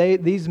this, that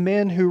these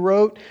men who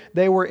wrote,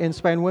 they were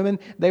inspired, women,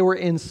 they were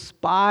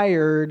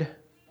inspired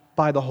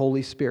by the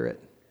Holy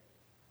Spirit.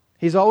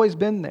 He's always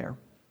been there.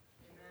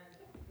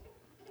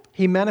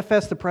 He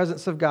manifests the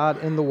presence of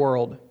God in the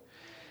world.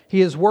 He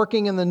is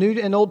working in the New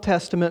and Old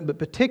Testament, but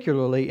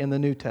particularly in the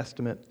New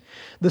Testament.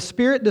 The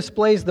Spirit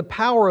displays the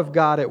power of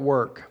God at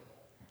work.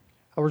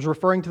 I was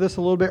referring to this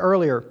a little bit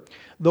earlier.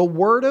 The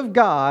Word of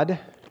God,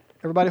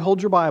 everybody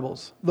hold your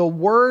Bibles. The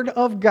Word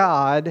of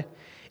God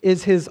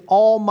is His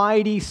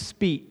almighty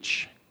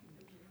speech.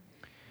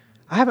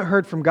 I haven't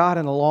heard from God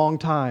in a long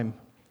time.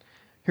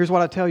 Here's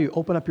what I tell you.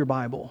 Open up your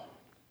Bible.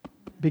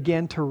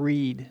 Begin to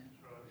read.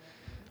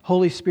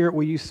 Holy Spirit,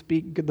 will you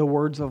speak the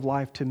words of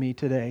life to me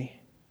today?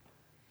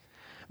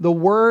 The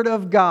Word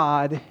of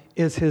God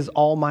is His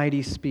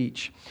almighty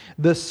speech.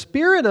 The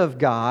Spirit of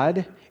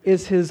God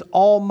is His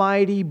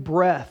almighty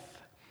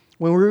breath.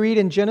 When we read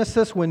in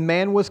Genesis, when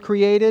man was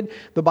created,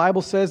 the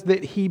Bible says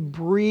that He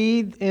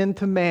breathed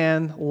into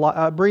man,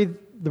 breathed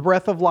the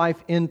breath of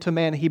life into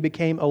man. He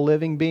became a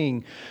living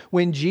being.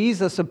 When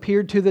Jesus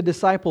appeared to the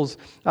disciples,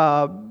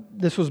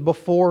 this was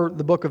before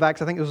the book of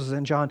Acts, I think this was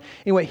in John.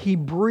 Anyway, He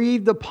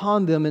breathed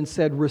upon them and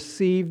said,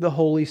 receive the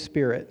Holy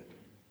Spirit.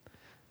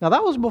 Now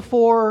that was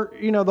before,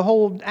 the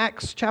whole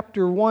Acts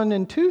chapter 1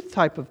 and 2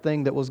 type of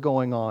thing that was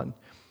going on.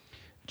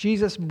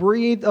 Jesus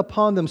breathed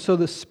upon them. So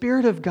the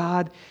Spirit of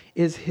God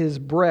is His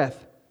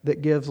breath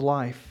that gives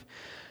life.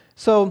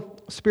 So,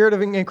 Spirit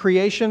in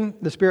creation,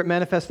 the Spirit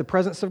manifests the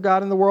presence of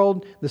God in the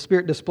world. The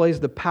Spirit displays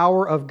the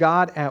power of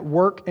God at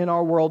work in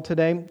our world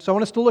today. So I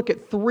want us to look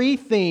at 3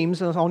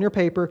 themes on your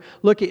paper.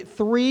 Look at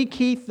 3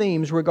 key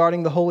themes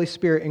regarding the Holy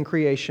Spirit in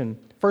creation.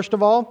 First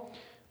of all,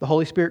 the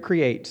Holy Spirit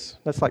creates.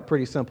 That's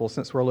pretty simple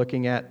since we're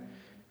looking at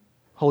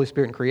Holy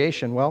Spirit in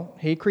creation. Well,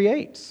 He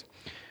creates.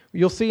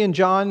 You'll see in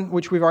John,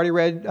 which we've already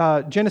read,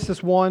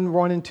 Genesis 1,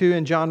 1 and 2,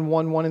 and John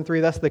 1, 1 and 3.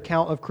 That's the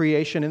account of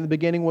creation. In the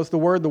beginning was the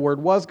Word. The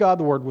Word was God.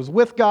 The Word was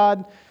with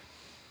God.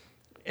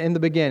 In the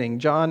beginning,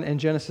 John and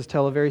Genesis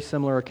tell a very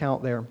similar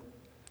account there.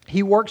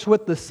 He works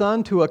with the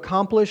Son to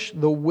accomplish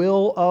the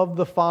will of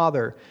the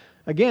Father.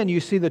 Again, you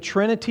see the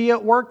Trinity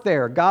at work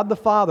there. God the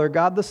Father,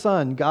 God the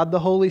Son, God the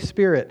Holy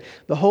Spirit.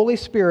 The Holy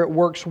Spirit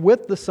works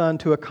with the Son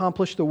to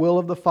accomplish the will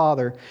of the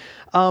Father.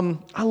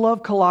 I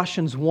love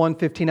Colossians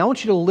 1:15. I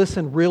want you to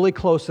listen really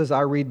close as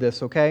I read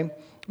this, okay?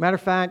 Matter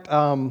of fact,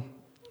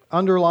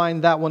 underline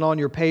that one on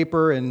your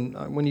paper,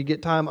 and when you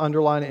get time,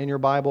 underline it in your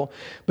Bible.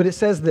 But it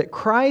says that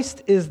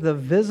Christ is the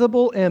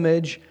visible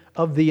image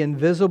of the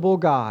invisible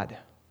God.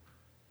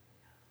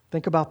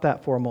 Think about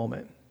that for a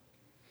moment.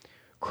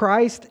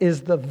 Christ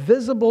is the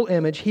visible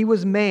image. He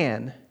was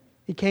man.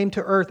 He came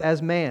to earth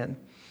as man.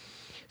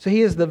 So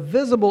He is the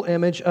visible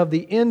image of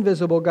the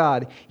invisible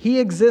God. He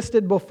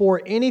existed before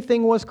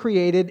anything was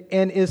created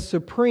and is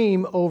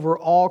supreme over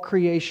all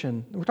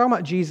creation. We're talking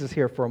about Jesus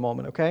here for a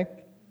moment, okay?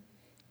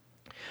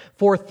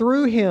 For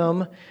through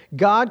Him,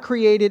 God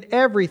created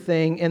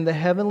everything in the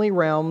heavenly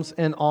realms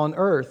and on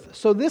earth.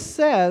 So this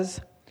says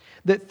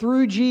that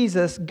through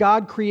Jesus,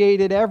 God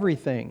created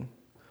everything.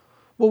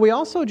 Well, we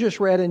also just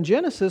read in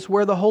Genesis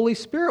where the Holy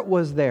Spirit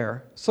was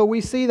there. So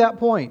we see that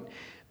point.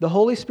 The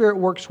Holy Spirit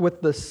works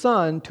with the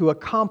Son to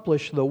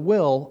accomplish the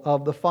will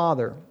of the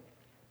Father.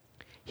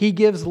 He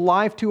gives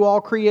life to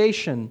all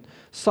creation.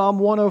 Psalm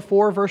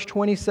 104, verse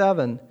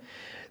 27.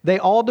 They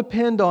all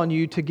depend on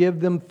you to give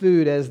them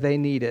food as they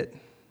need it.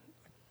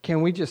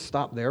 Can we just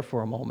stop there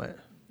for a moment?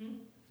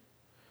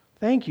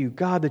 Thank you,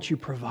 God, that you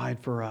provide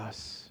for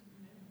us.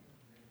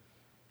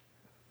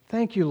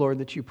 Thank you, Lord,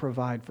 that you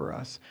provide for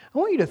us. I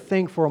want you to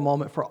think for a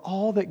moment for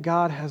all that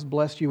God has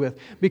blessed you with,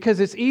 because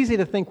it's easy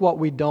to think what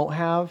we don't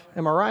have.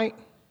 Am I right?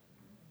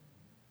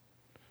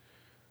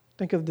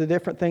 Think of the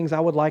different things I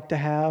would like to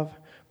have.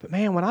 But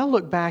man, when I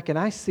look back and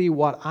I see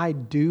what I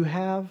do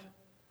have,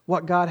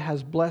 what God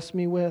has blessed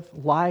me with,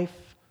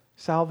 life,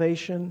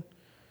 salvation,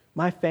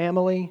 my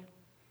family,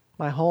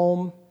 my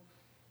home,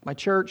 my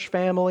church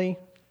family,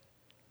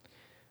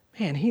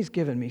 man, He's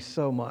given me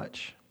so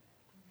much.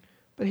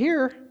 But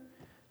here,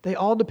 they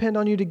all depend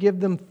on you to give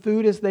them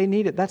food as they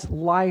need it. That's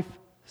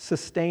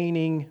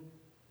life-sustaining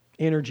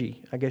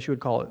energy, I guess you would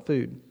call it,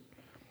 food.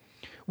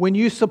 When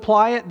you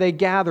supply it, they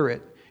gather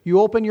it. You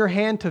open your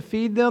hand to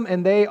feed them,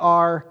 and they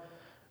are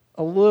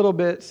a little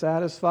bit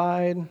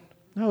satisfied.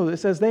 No, it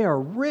says they are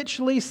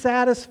richly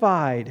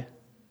satisfied.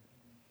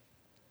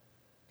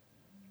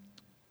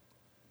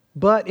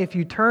 But if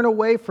you turn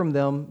away from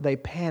them, they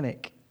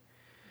panic.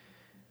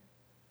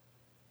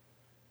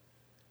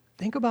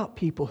 Think about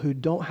people who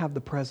don't have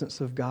the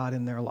presence of God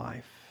in their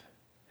life.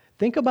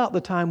 Think about the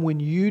time when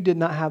you did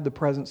not have the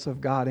presence of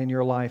God in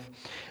your life.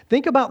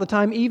 Think about the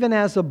time even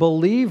as a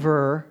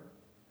believer,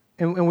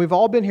 and we've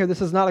all been here,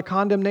 this is not a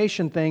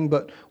condemnation thing,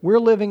 but we're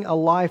living a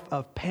life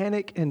of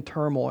panic and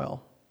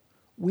turmoil.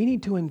 We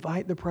need to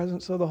invite the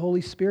presence of the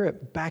Holy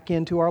Spirit back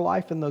into our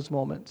life in those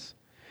moments.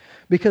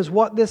 Because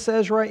what this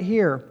says right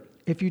here,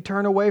 if you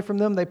turn away from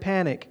them, they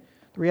panic.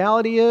 The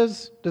reality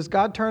is, does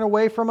God turn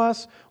away from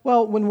us?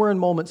 Well, when we're in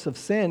moments of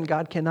sin,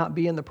 God cannot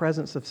be in the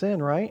presence of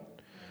sin, right?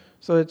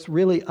 So it's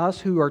really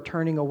us who are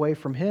turning away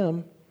from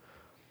Him.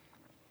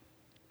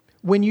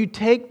 When you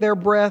take their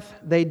breath,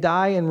 they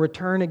die and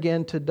return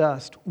again to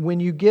dust. When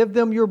you give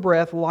them your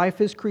breath,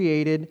 life is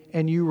created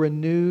and you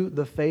renew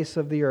the face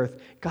of the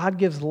earth. God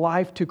gives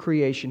life to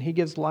creation. He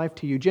gives life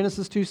to you.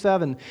 Genesis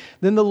 2:7.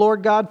 Then the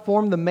Lord God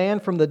formed the man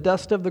from the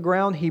dust of the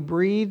ground. He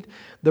breathed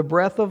the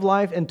breath of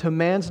life into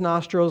man's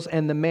nostrils,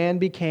 and the man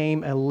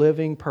became a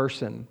living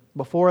person.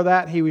 Before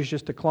that, he was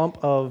just a clump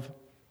of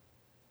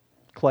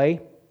clay,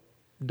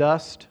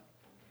 dust.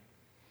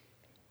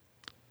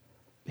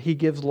 He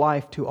gives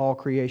life to all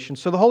creation.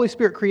 So the Holy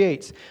Spirit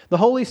creates. The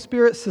Holy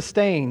Spirit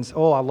sustains.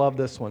 Oh, I love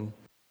this one.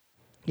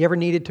 You ever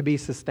needed to be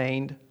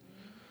sustained?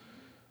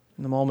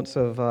 In the moments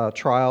of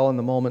trial, in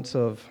the moments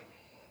of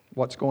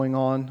what's going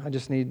on, I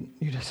just need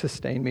you to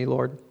sustain me,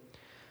 Lord.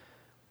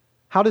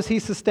 How does He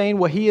sustain?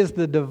 Well, He is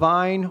the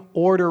divine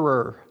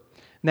orderer.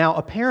 Now,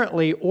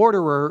 apparently,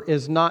 orderer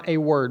is not a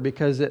word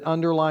because it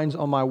underlines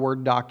on my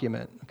Word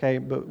document. Okay,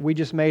 but we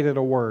just made it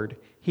a word.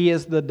 He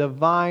is the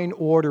divine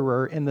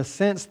orderer in the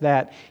sense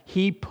that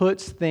He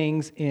puts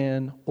things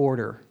in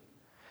order.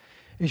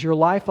 Is your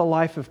life a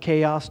life of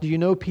chaos? Do you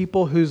know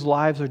people whose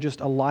lives are just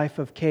a life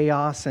of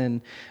chaos?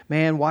 And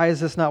man, why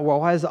is this not well?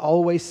 Why does it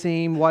always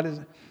seem? I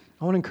want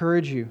to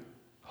encourage you.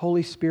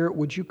 Holy Spirit,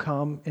 would you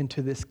come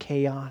into this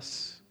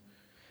chaos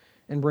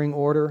and bring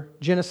order?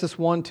 Genesis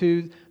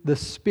 1:2, the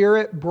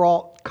Spirit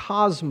brought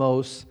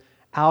cosmos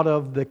out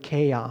of the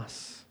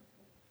chaos.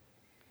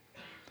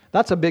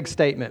 That's a big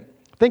statement.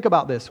 Think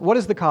about this. What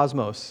is the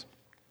cosmos?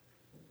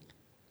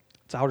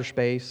 It's outer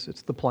space.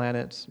 It's the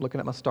planets. Looking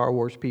at my Star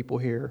Wars people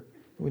here.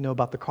 We know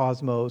about the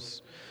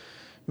cosmos.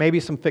 Maybe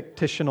some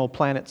fictional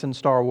planets in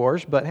Star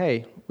Wars, but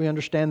hey, we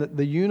understand that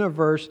the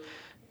universe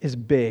is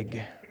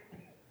big.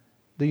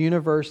 The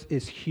universe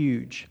is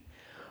huge.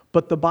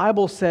 But the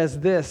Bible says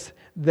this,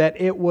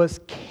 that it was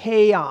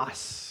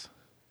chaos.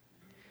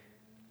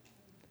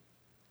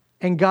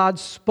 And God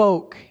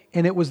spoke,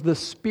 and it was the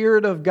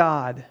Spirit of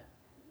God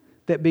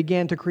that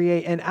began to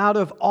create. And out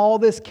of all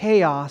this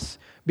chaos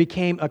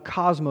became a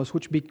cosmos,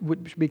 which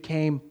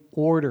became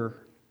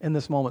order in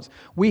this moment.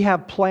 We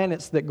have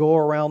planets that go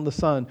around the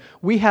sun.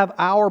 We have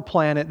our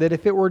planet that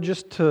if it were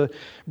just to...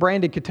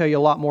 Brandon could tell you a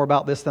lot more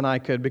about this than I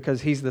could because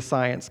he's the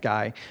science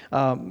guy,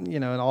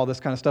 and all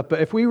this kind of stuff.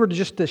 But if we were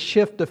just to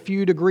shift a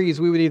few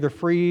degrees, we would either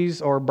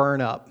freeze or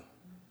burn up.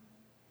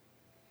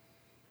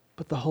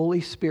 But the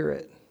Holy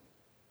Spirit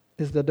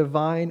is the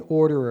divine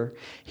orderer.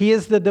 He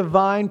is the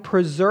divine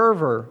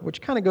preserver,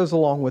 which kind of goes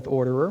along with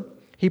orderer.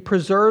 He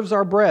preserves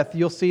our breath.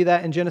 You'll see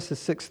that in Genesis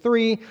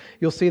 6:3.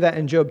 You'll see that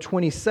in Job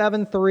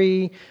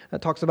 27:3.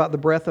 That talks about the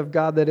breath of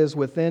God that is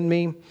within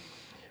me.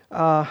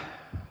 Man,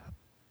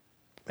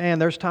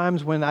 there's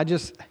times when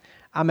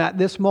I'm at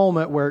this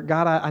moment where,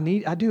 God, I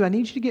need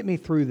you to get me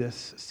through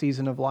this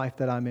season of life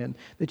that I'm in,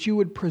 that you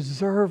would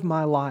preserve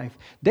my life.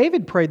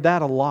 David prayed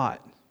that a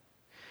lot.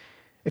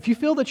 If you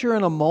feel that you're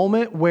in a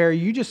moment where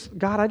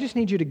God, I just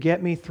need you to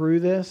get me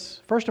through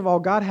this. First of all,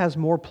 God has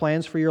more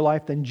plans for your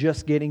life than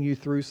just getting you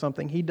through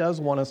something. He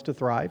does want us to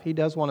thrive. He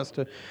does want us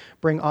to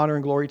bring honor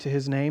and glory to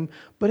His name.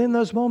 But in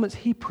those moments,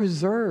 He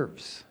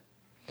preserves.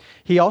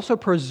 He also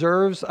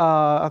preserves,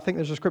 I think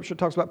there's a scripture that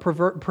talks about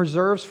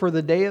preserves for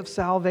the day of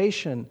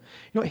salvation.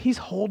 He's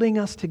holding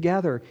us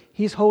together.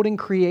 He's holding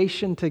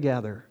creation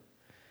together.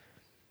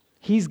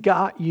 He's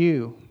got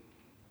you.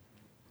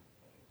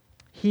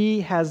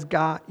 He has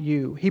got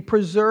you. He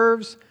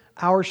preserves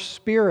our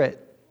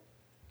spirit.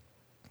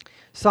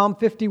 Psalm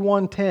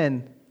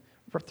 51:10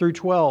 through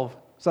 12.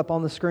 It's up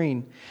on the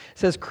screen. It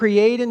says,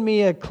 "Create in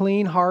me a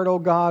clean heart, O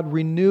God.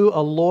 Renew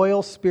a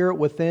loyal spirit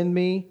within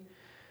me.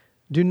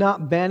 Do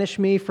not banish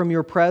me from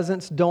your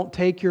presence. Don't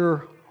take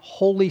your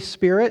Holy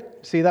Spirit."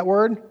 See that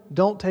word?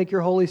 Don't take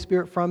your Holy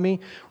Spirit from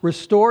me.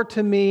 "Restore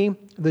to me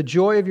the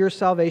joy of your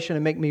salvation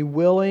and make me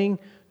willing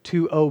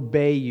to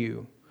obey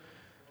you."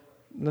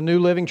 The New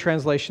Living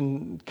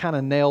Translation kind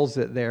of nails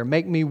it there.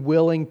 Make me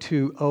willing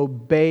to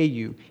obey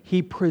you.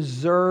 He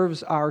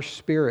preserves our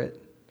spirit.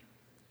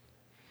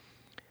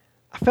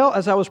 I felt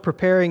as I was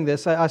preparing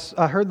this,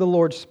 I heard the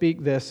Lord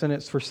speak this, and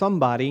it's for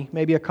somebody,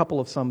 maybe a couple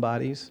of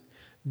somebodies.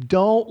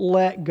 Don't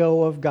let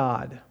go of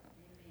God.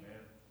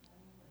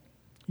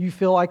 You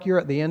feel like you're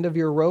at the end of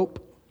your rope?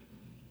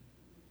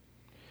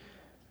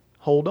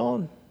 Hold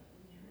on.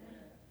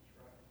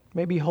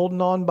 Maybe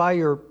holding on by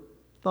your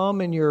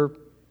thumb and your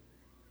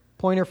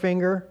pointer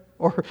finger,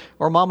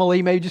 or Mama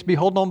Lee may just be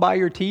holding on by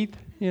your teeth.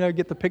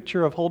 Get the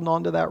picture of holding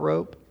on to that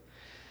rope.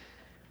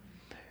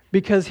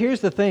 Because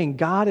here's the thing,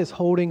 God is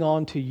holding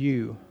on to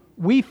you.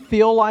 We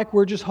feel like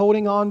we're just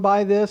holding on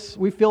by this.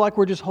 We feel like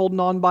we're just holding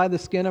on by the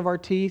skin of our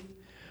teeth.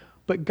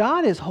 But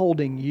God is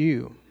holding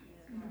you.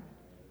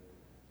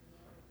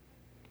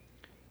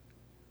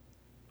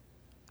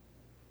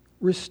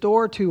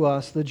 Restore to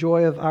us the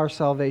joy of our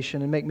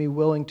salvation and make me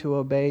willing to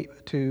obey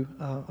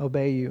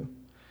you.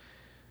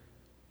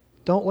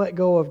 Don't let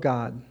go of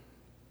God.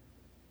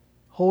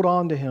 Hold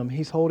on to Him.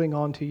 He's holding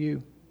on to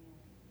you.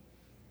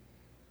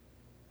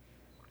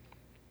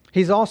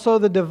 He's also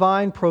the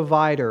divine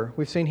provider.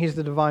 We've seen He's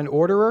the divine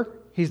orderer.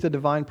 He's the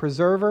divine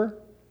preserver.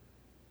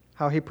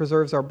 how He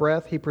preserves our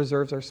breath, He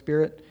preserves our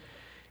spirit.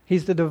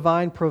 He's the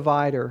divine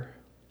provider.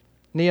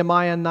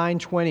 Nehemiah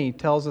 9:20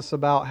 tells us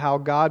about how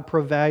God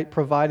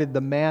provided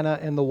the manna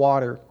and the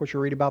water. Of course, you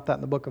read about that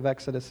in the book of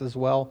Exodus as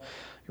well.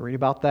 You read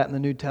about that in the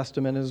New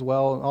Testament as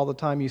well. All the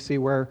time you see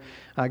where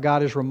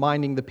God is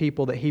reminding the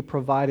people that He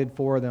provided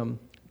for them.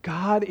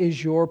 God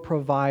is your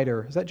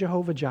provider. Is that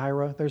Jehovah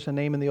Jireh? There's a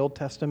name in the Old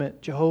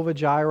Testament. Jehovah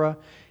Jireh,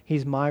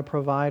 He's my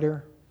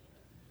provider.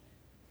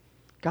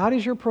 God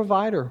is your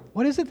provider.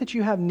 What is it that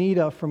you have need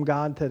of from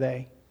God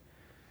today?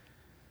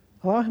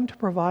 Allow Him to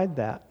provide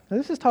that. Now,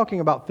 this is talking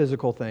about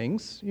physical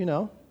things, you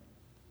know.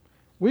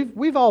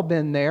 We've all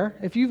been there.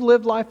 If you've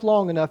lived life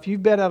long enough,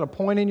 you've been at a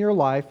point in your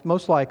life,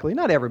 most likely,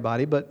 not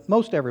everybody, but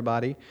most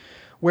everybody,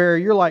 where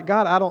you're like,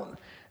 God,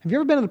 have you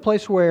ever been in a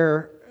place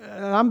where,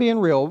 and I'm being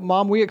real,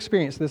 Mom, we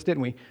experienced this,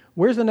 didn't we?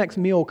 Where's the next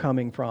meal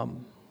coming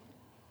from?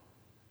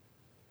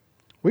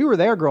 We were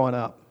there growing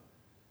up.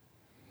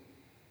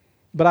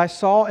 But I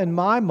saw in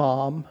my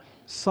mom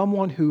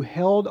someone who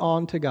held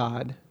on to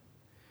God,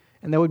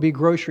 and there would be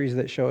groceries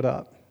that showed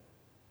up.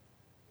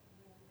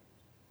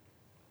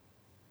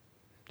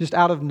 Just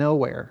out of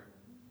nowhere.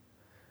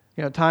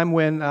 You know, time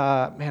when,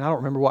 I don't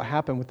remember what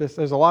happened with this.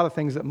 There's a lot of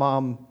things that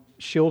Mom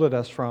shielded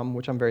us from,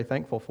 which I'm very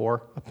thankful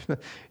for,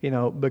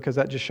 because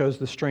that just shows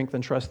the strength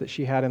and trust that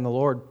she had in the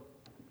Lord.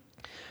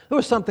 There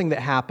was something that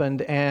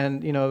happened,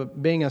 and,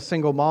 being a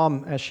single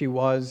mom as she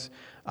was,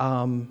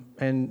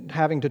 and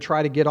having to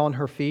try to get on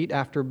her feet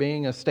after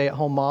being a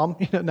stay-at-home mom,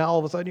 now all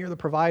of a sudden you're the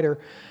provider.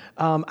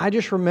 I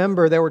just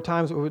remember there were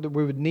times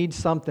we would need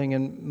something,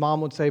 and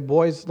Mom would say,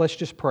 boys, let's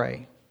just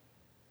pray.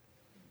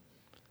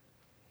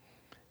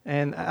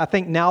 And I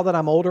think now that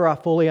I'm older, I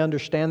fully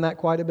understand that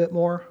quite a bit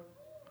more,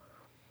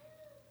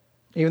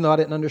 even though I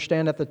didn't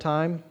understand at the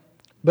time.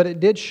 But it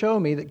did show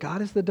me that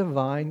God is the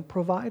divine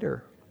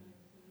provider.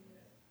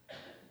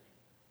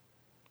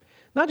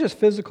 Not just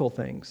physical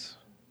things.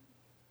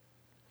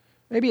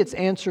 Maybe it's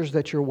answers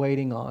that you're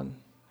waiting on.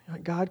 You're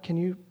like, God, can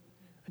you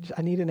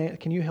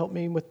help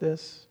me with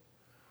this?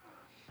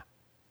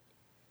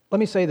 Let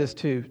me say this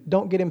too.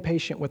 Don't get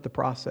impatient with the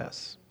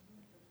process.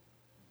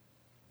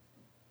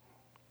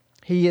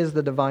 He is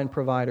the divine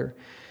provider.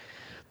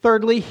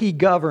 Thirdly, He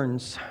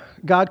governs.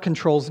 God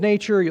controls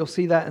nature. You'll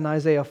see that in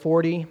Isaiah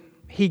 40.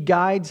 He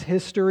guides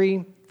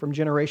history from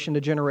generation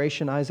to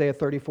generation. Isaiah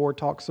 34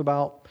 talks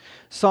about.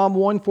 Psalm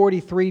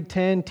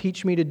 143:10,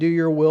 teach me to do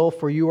your will,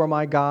 for you are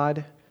my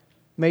God.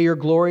 May your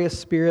glorious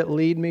Spirit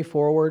lead me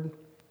forward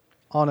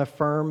on a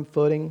firm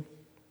footing.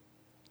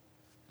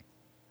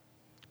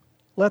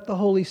 Let the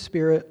Holy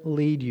Spirit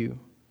lead you.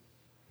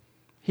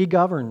 He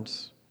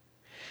governs.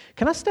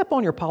 Can I step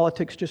on your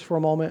politics just for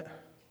a moment?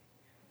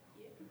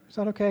 Is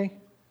that okay?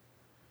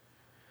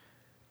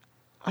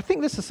 I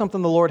think this is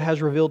something the Lord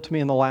has revealed to me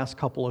in the last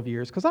couple of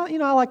years. Because I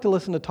like to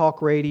listen to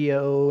talk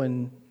radio,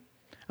 and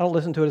I don't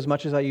listen to it as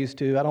much as I used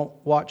to. I don't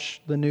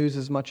watch the news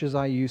as much as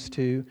I used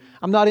to.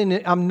 I'm not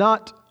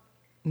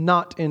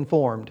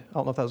informed. I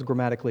don't know if that was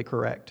grammatically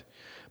correct.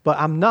 But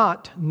I'm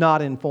not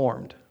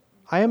informed.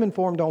 I am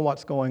informed on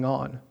what's going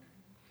on.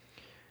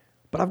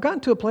 But I've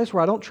gotten to a place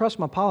where I don't trust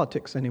my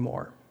politics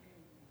anymore.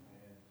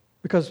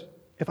 Because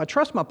if I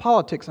trust my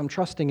politics, I'm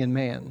trusting in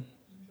man.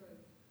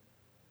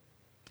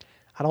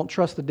 I don't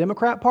trust the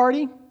Democrat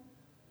Party,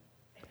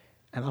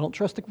 and I don't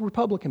trust the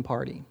Republican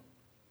Party.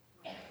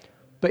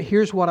 But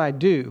here's what I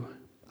do.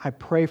 I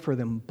pray for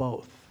them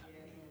both.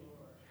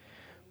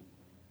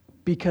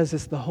 Because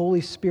it's the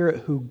Holy Spirit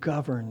who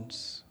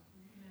governs.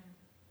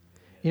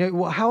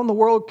 How in the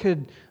world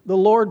could the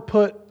Lord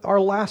put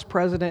our last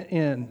president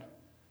in?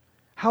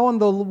 How in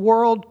the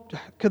world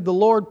could the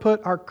Lord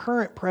put our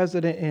current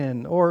president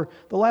in? Or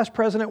the last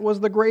president was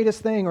the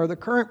greatest thing, or the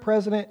current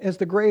president is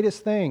the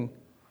greatest thing.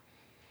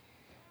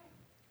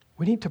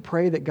 We need to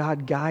pray that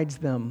God guides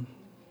them.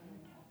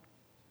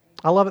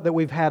 I love it that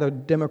we've had a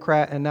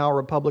Democrat and now a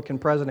Republican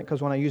president,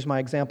 because when I use my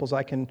examples,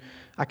 I can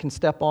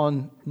step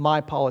on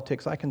my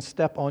politics. I can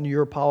step on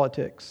your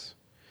politics.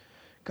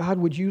 God,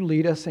 would you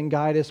lead us and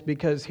guide us?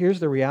 Because here's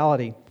the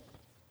reality.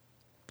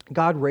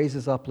 God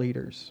raises up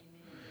leaders.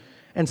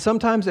 And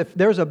sometimes if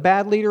there's a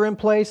bad leader in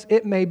place,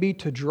 it may be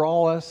to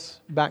draw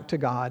us back to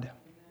God.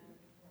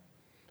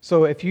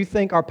 So if you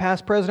think our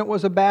past president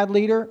was a bad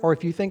leader, or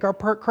if you think our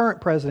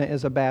current president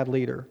is a bad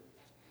leader,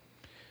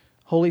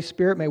 Holy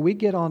Spirit, may we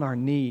get on our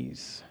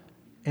knees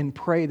and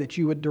pray that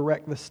you would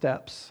direct the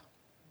steps.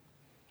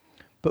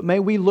 But may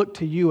we look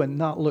to you and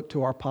not look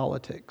to our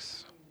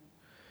politics.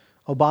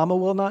 Obama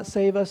will not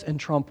save us, and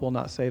Trump will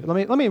not save us.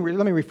 Let me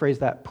rephrase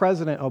that.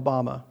 President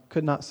Obama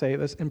could not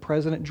save us, and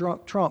President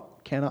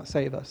Trump cannot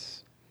save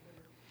us.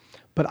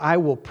 But I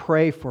will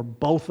pray for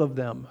both of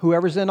them.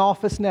 Whoever's in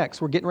office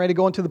next, we're getting ready to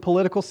go into the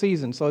political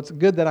season, so it's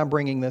good that I'm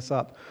bringing this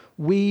up.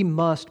 We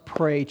must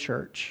pray,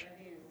 church.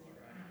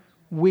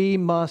 We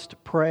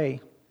must pray.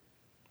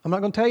 I'm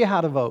not going to tell you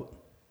how to vote,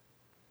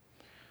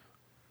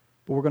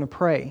 but we're going to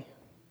pray.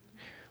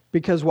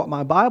 Because what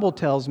my Bible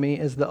tells me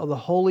is that the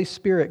Holy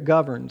Spirit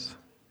governs.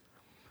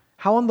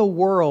 How in the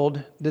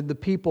world did the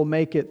people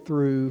make it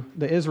through,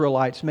 the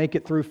Israelites make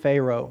it through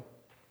Pharaoh?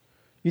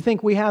 You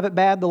think we have it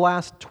bad the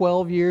last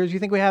 12 years? You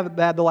think we have it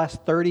bad the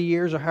last 30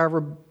 years or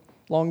however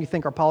long you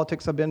think our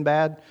politics have been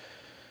bad?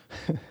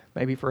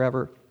 Maybe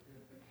forever.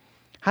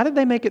 How did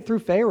they make it through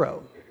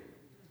Pharaoh?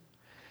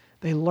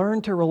 They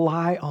learned to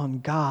rely on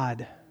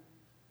God.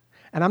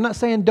 And I'm not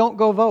saying don't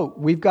go vote.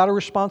 We've got a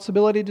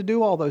responsibility to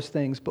do all those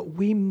things. But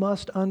we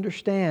must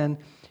understand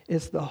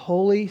it's the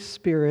Holy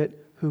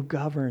Spirit who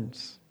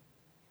governs.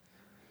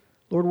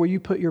 Lord, will you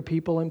put your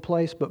people in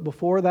place? But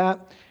before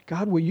that,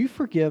 God, will you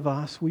forgive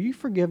us? Will you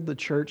forgive the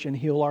church and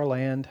heal our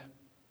land?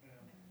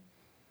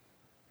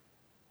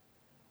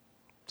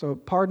 So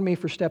pardon me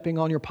for stepping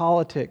on your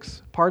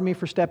politics. Pardon me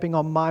for stepping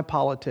on my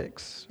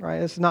politics.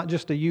 Right? It's not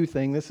just a you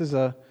thing. This is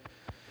a,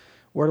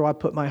 where do I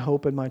put my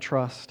hope and my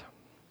trust?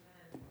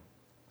 It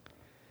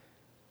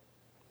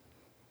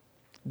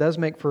does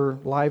make for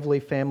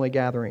lively family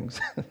gatherings.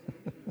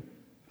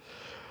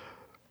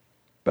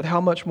 But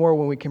how much more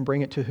when we can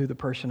bring it to who the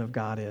person of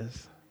God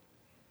is?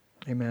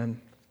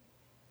 Amen.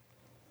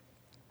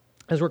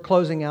 As we're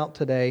closing out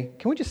today,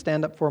 can we just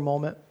stand up for a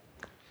moment?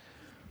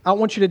 I don't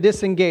want you to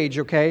disengage,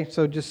 okay?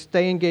 So just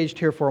stay engaged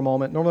here for a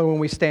moment. Normally when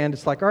we stand,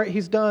 it's like, all right,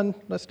 he's done.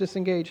 Let's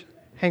disengage.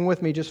 Hang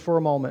with me just for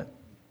a moment.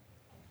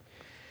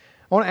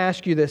 I want to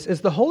ask you this.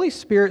 Is the Holy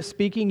Spirit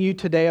speaking to you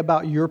today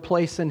about your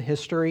place in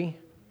history?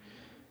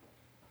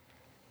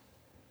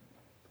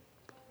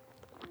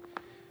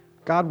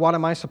 God, what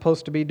am I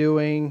supposed to be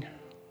doing?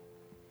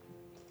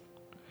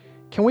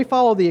 Can we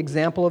follow the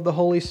example of the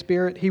Holy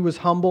Spirit? He was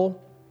humble.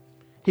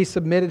 He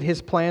submitted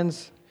his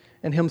plans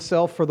and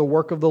himself for the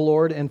work of the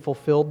Lord and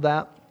fulfilled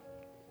that.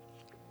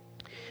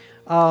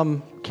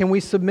 Can we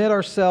submit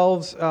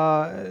ourselves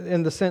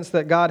in the sense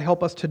that, God,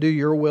 help us to do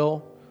your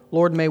will?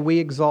 Lord, may we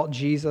exalt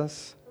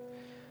Jesus.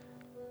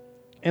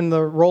 In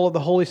the role of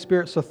the Holy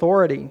Spirit's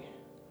authority,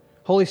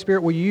 Holy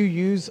Spirit, will you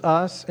use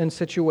us in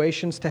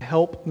situations to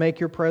help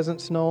make your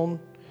presence known,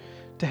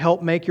 to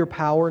help make your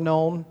power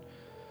known,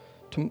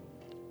 to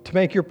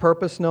make your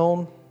purpose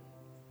known?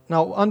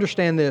 Now,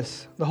 understand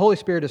this. The Holy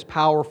Spirit is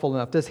powerful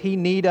enough. Does He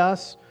need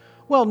us?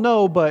 Well,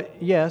 no, but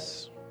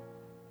yes.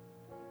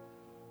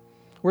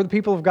 We're the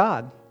people of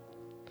God.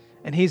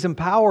 And He's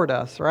empowered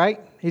us,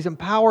 right? He's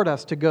empowered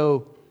us to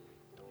go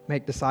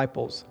make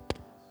disciples,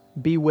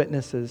 be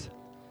witnesses.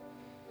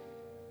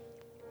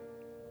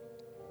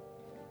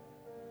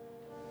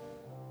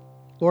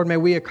 Lord, may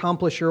we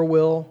accomplish your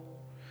will.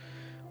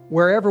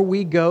 Wherever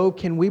we go,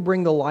 can we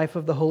bring the life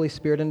of the Holy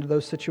Spirit into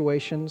those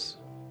situations?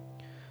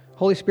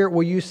 Holy Spirit,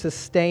 will you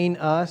sustain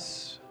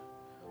us?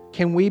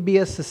 Can we be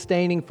a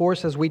sustaining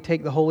force as we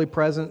take the holy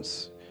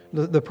presence,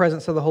 the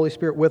presence of the Holy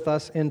Spirit with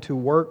us into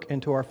work,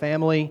 into our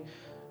family,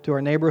 to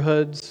our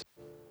neighborhoods?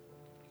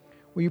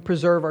 Will you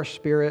preserve our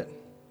spirit?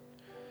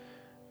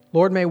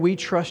 Lord, may we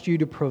trust you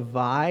to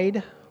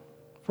provide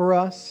for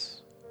us.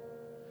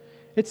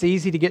 It's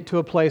easy to get to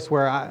a place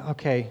where,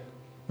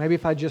 maybe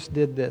if I just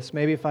did this,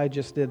 maybe if I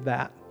just did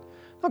that.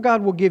 Well,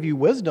 God will give you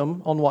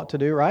wisdom on what to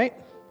do, right?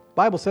 The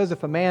Bible says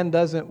if a man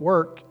doesn't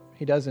work,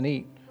 he doesn't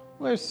eat.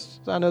 Well,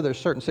 I know there's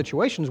certain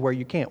situations where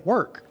you can't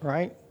work,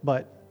 right?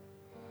 But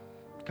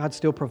God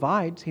still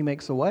provides. He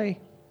makes a way.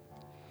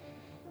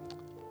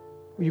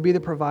 Will you be the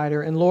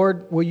provider? And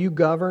Lord, will you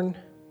govern?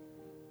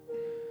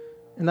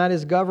 And that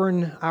is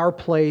govern our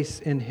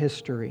place in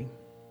history.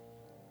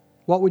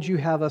 What would you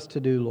have us to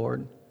do,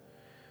 Lord?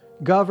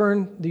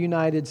 Govern the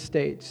United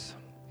States.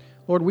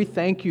 Lord, we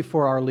thank you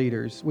for our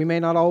leaders. We may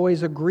not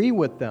always agree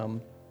with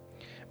them,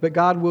 but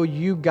God, will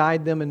you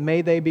guide them and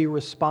may they be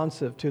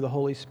responsive to the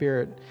Holy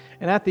Spirit.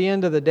 And at the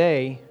end of the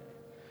day,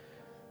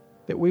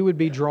 that we would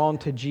be drawn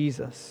to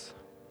Jesus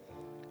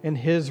and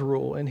His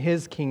rule and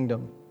His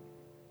kingdom.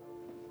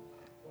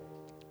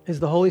 Is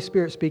the Holy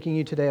Spirit speaking to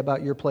you today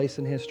about your place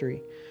in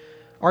history?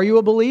 Are you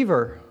a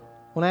believer?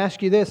 I want to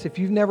ask you this. If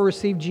you've never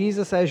received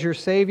Jesus as your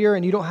Savior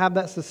and you don't have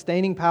that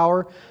sustaining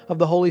power of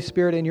the Holy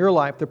Spirit in your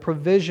life, the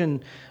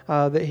provision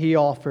that He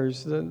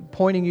offers,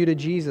 pointing you to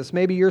Jesus,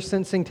 maybe you're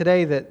sensing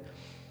today that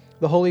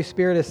the Holy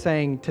Spirit is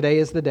saying, today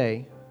is the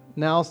day.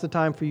 Now's the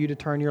time for you to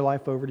turn your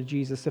life over to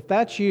Jesus. If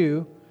that's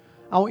you,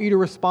 I want you to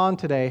respond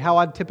today. How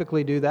I'd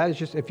typically do that is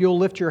just, if you'll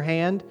lift your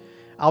hand,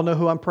 I'll know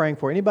who I'm praying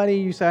for. Anybody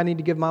you say, I need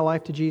to give my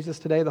life to Jesus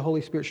today? The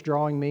Holy Spirit's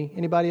drawing me.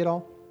 Anybody at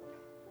all?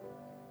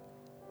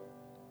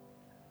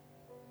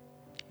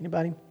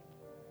 Anybody?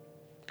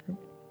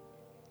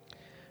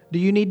 Do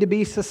you need to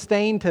be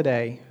sustained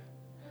today?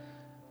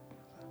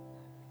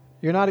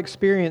 You're not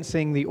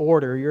experiencing the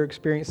order, you're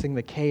experiencing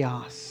the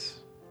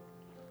chaos.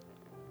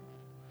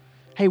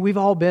 Hey, we've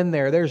all been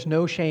there. There's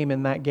no shame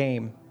in that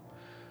game,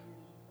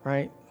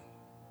 right?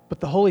 But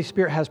the Holy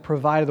Spirit has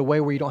provided a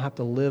way where you don't have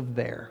to live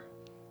there.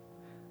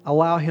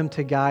 Allow Him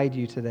to guide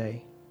you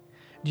today.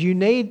 Do you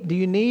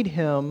need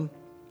Him?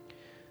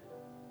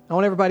 I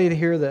want everybody to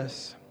hear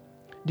this.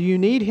 Do you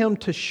need Him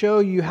to show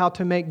you how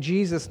to make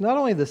Jesus not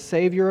only the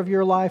Savior of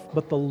your life,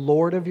 but the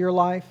Lord of your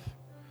life?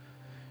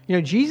 You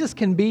know, Jesus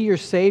can be your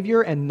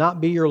Savior and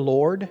not be your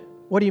Lord.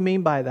 What do you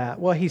mean by that?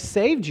 Well, He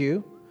saved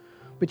you,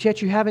 but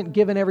yet you haven't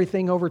given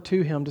everything over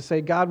to Him to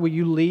say, God, will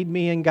you lead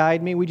me and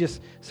guide me?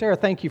 Sarah,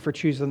 thank you for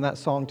choosing that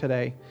song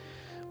today.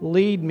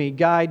 Lead me,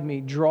 guide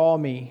me, draw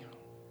me.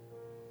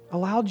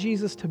 Allow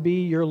Jesus to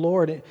be your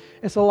Lord.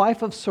 It's a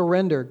life of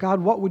surrender. God,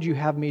 what would you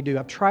have me do?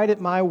 I've tried it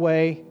my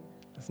way.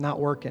 It's not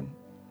working.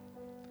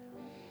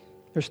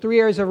 There's 3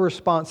 areas of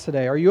response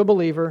today. Are you a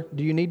believer?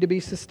 Do you need to be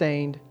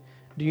sustained?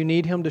 Do you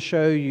need Him to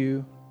show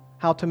you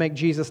how to make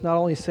Jesus not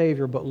only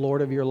Savior, but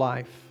Lord of your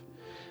life?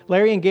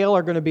 Larry and Gail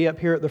are going to be up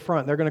here at the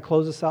front. They're going to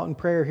close us out in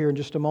prayer here in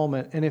just a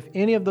moment. And if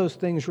any of those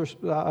things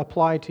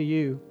apply to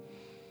you,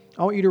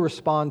 I want you to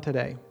respond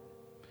today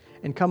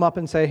and come up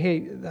and say,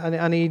 hey,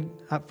 I need,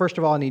 first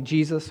of all, I need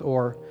Jesus,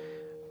 or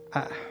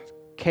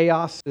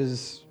chaos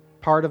is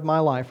part of my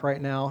life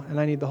right now, and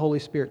I need the Holy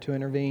Spirit to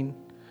intervene.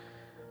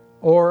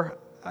 Or,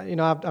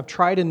 I've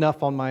tried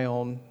enough on my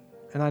own,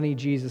 and I need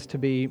Jesus to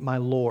be my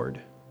Lord.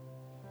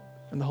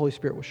 And the Holy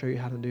Spirit will show you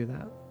how to do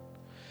that.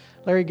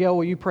 Larry, Gail,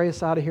 will you pray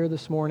us out of here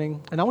this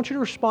morning? And I want you to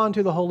respond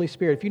to the Holy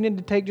Spirit. If you need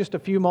to take just a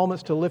few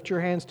moments to lift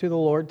your hands to the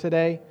Lord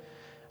today,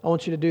 I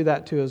want you to do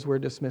that too as we're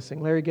dismissing.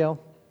 Larry, Gail.